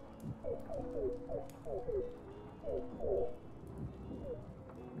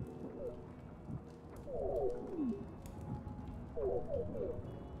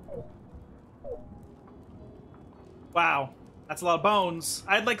 Wow, that's a lot of bones.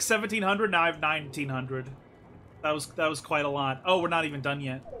 I had like 1,700, now I have 1,900. That was quite a lot. Oh, we're not even done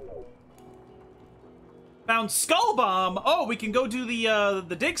yet. Found Skull Bomb! Oh, we can go do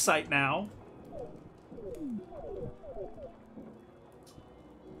the dig site now.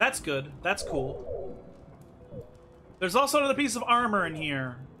 That's good. That's cool. There's also another piece of armor in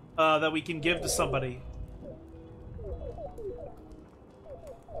here that we can give to somebody.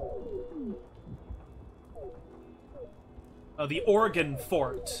 The Organ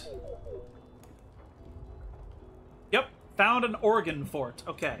Fort. Yep, found an Organ Fort.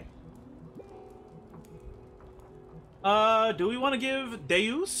 Okay. Do we want to give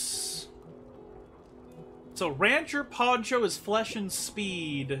Deus? So Rancher Poncho is flesh and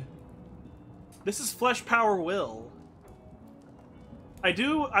speed. This is flesh, power, will.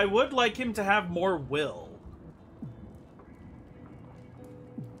 I would like him to have more will.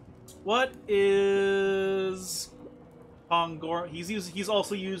 What is Pongor? He's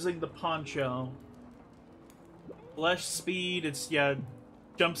also using the poncho. Flesh, speed, yeah,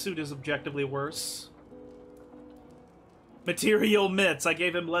 jumpsuit is objectively worse. Material mitts, I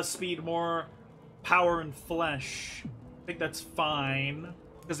gave him less speed, more power and flesh. I think that's fine,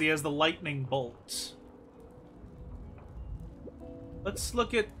 because he has the lightning bolt. Let's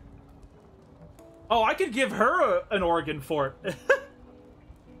look at... Oh, I could give her an organ for it.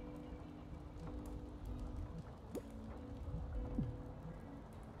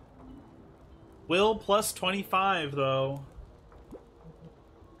 Will plus 25, though.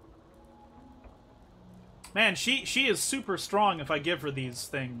 Man, she is super strong if I give her these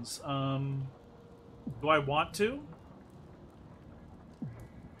things. Do I want to?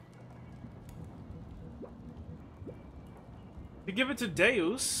 To give it to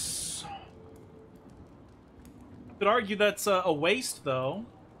Deus. Could argue that's a waste, though.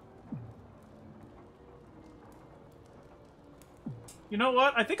 You know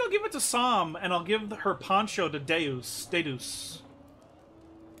what? I think I'll give it to Sam, and I'll give her poncho to Deus.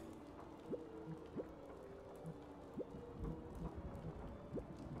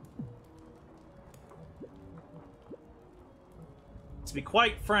 To be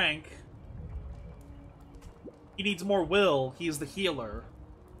quite frank, he needs more will. He is the healer.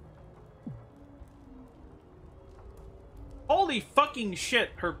 Holy fucking shit,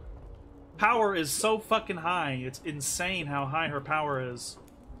 her power is so fucking high. It's insane how high her power is.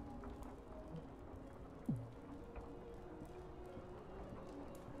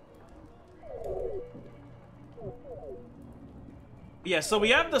 Yeah, so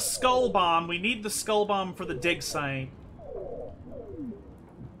we have the Skull Bomb. We need the Skull Bomb for the dig site.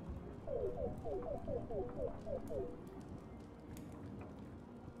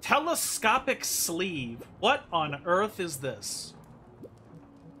 Telescopic sleeve. What on earth is this?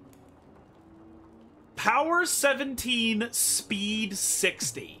 Power 17, speed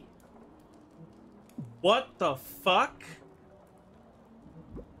 60. What the fuck?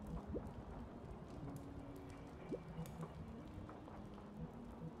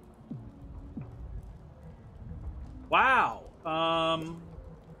 Wow.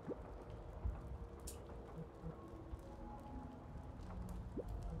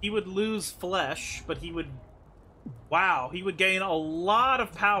 He would lose flesh, but he would... Wow, he would gain a lot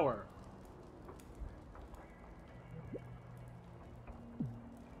of power.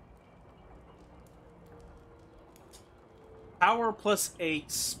 Power plus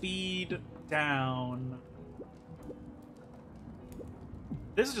 8, speed down.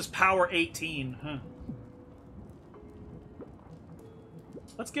 This is just power 18, huh?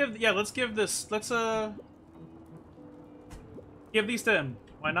 Let's give this, give these to him.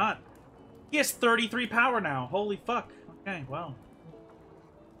 Why not? He has 33 power now. Holy fuck. Okay, well.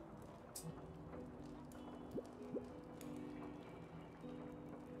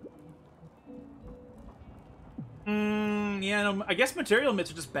 Yeah, no, I guess material mitts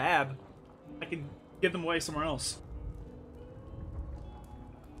are just bad. I can give them away somewhere else.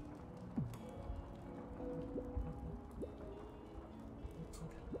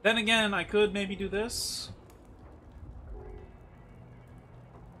 Then again, I could maybe do this.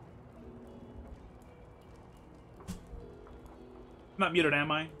 I'm not muted,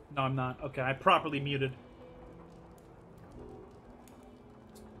 am I? No, I'm not. Okay, I properly muted.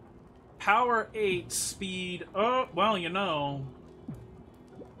 Power 8, speed... Oh, well, you know.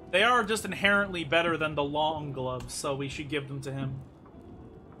 They are just inherently better than the long gloves, so we should give them to him.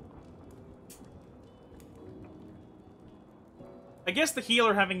 I guess the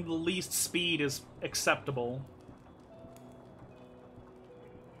healer having the least speed is acceptable.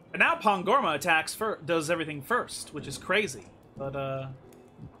 And now Pongorma attacks does everything first, which is crazy. But,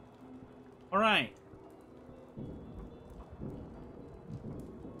 alright.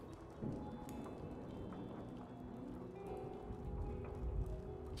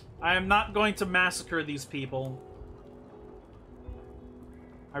 I am not going to massacre these people.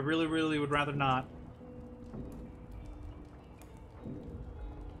 I really, really would rather not.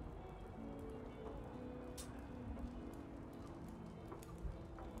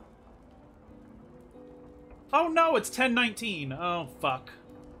 Oh no, it's 10:19. Oh, fuck.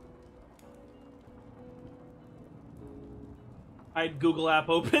 I had Google app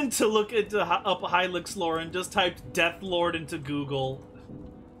open to look into up Hylics lore and just typed Death Lord into Google.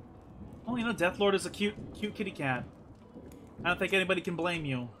 Oh, you know, Death Lord is a cute kitty cat. I don't think anybody can blame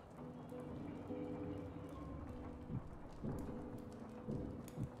you.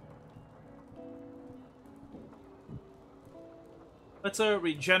 Let's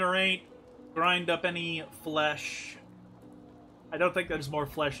regenerate, grind up any flesh. I don't think there's more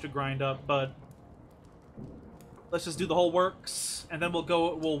flesh to grind up, but let's just do the whole works, and then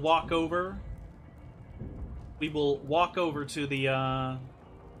we'll walk over. We will walk over to the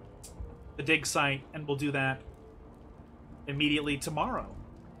dig site, and we'll do that immediately tomorrow.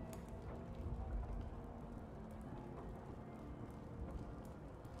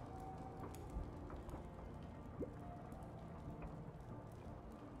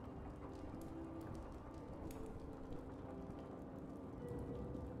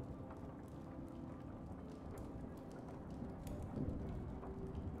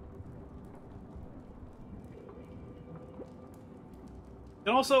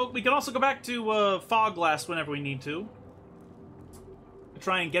 We can also go back to Foglast whenever we need to.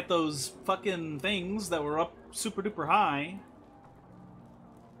 Try and get those fucking things that were up super duper high.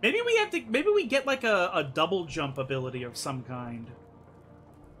 Maybe we get like a double jump ability of some kind.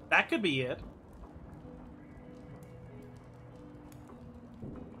 That could be it.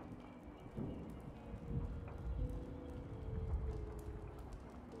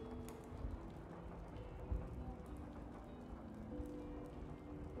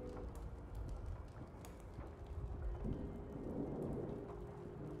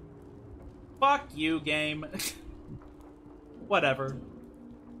 Fuck you, game. Whatever.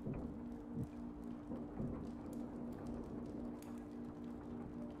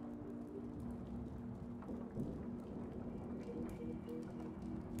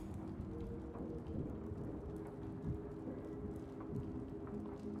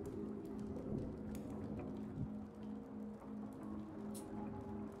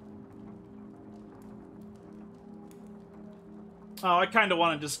 Oh, I kind of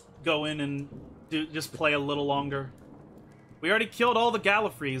want to just go in and just play a little longer. We already killed all the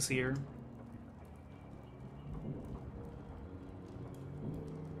Gallifreys here.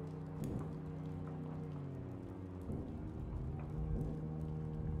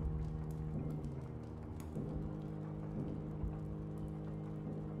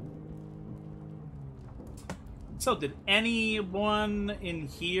 So, did anyone in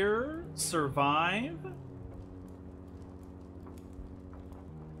here survive?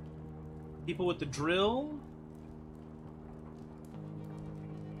 People with the drill?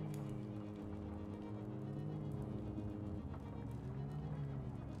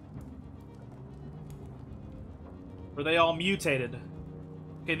 Were they all mutated?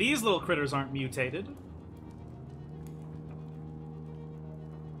 Okay, these little critters aren't mutated.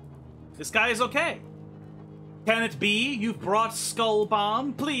 This guy is okay. Can it be you've brought Skull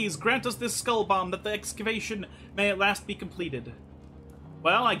Bomb? Please grant us this Skull Bomb that the excavation may at last be completed.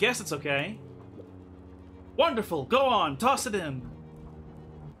 Well, I guess it's okay. Wonderful! Go on, toss it in!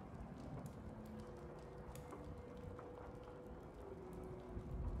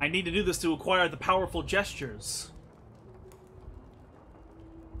 I need to do this to acquire the powerful gestures.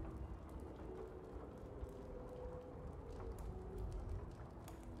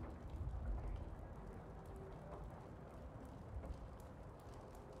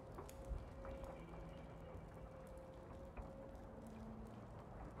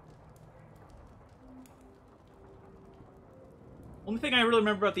 Only thing I really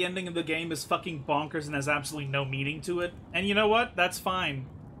remember about the ending of the game is fucking bonkers and has absolutely no meaning to it. And you know what? That's fine.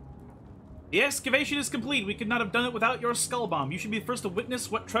 The excavation is complete. We could not have done it without your skull bomb. You should be the first to witness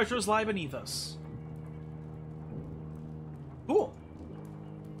what treasures lie beneath us. Cool.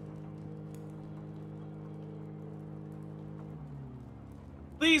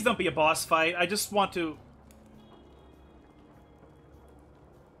 Please don't be a boss fight. I just want to...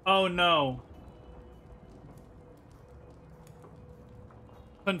 Oh no.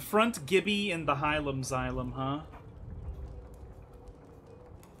 Confront Gibby in the Hylemxylem, huh?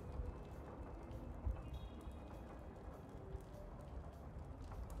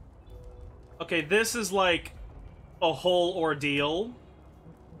 Okay, this is like a whole ordeal.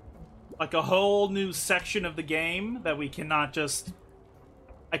 Like a whole new section of the game that we cannot just...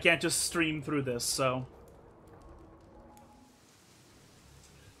 I can't just stream through this, so...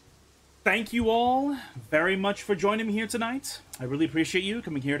 Thank you all very much for joining me here tonight. I really appreciate you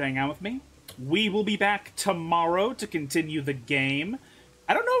coming here to hang out with me. We will be back tomorrow to continue the game.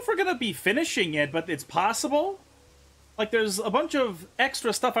 I don't know if we're going to be finishing it, but it's possible. Like, there's a bunch of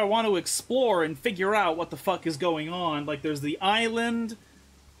extra stuff I want to explore and figure out what the fuck is going on. Like, there's the island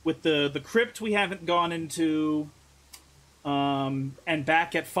with the crypt we haven't gone into. And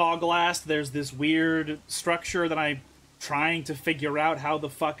back at Foglast, there's this weird structure that I'm trying to figure out how the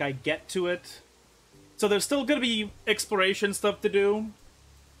fuck I get to it. So there's still going to be exploration stuff to do.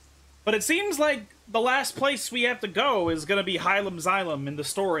 But it seems like the last place we have to go is going to be Hylemxylem in the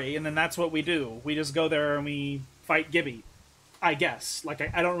story, and then that's what we do. We just go there and we fight Gibby. I guess. Like,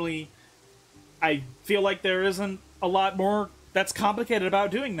 I don't really... I feel like there isn't a lot more that's complicated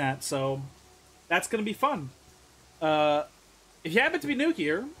about doing that, so that's going to be fun. If you happen to be new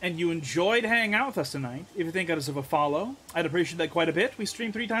here, and you enjoyed hanging out with us tonight, if you think us of a follow, I'd appreciate that quite a bit. We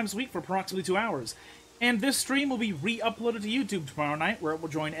stream 3 times a week for approximately 2 hours. And this stream will be re-uploaded to YouTube tomorrow night, where it will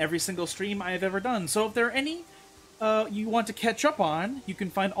join every single stream I have ever done. So if there are any you want to catch up on, you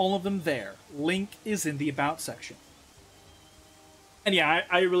can find all of them there. Link is in the About section. And yeah,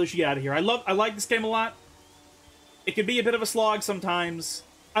 I really should get out of here. I like this game a lot. It can be a bit of a slog sometimes.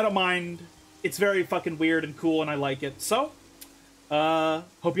 I don't mind. It's very fucking weird and cool, and I like it. So...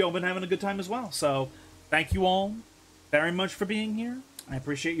 Hope you all been having a good time as well. So, thank you all very much for being here. I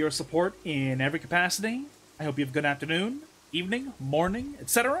appreciate your support in every capacity. I hope you have a good afternoon, evening, morning,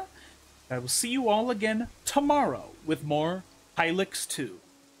 etc. I will see you all again tomorrow with more Hylics 2.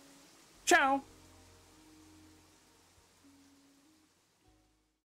 Ciao!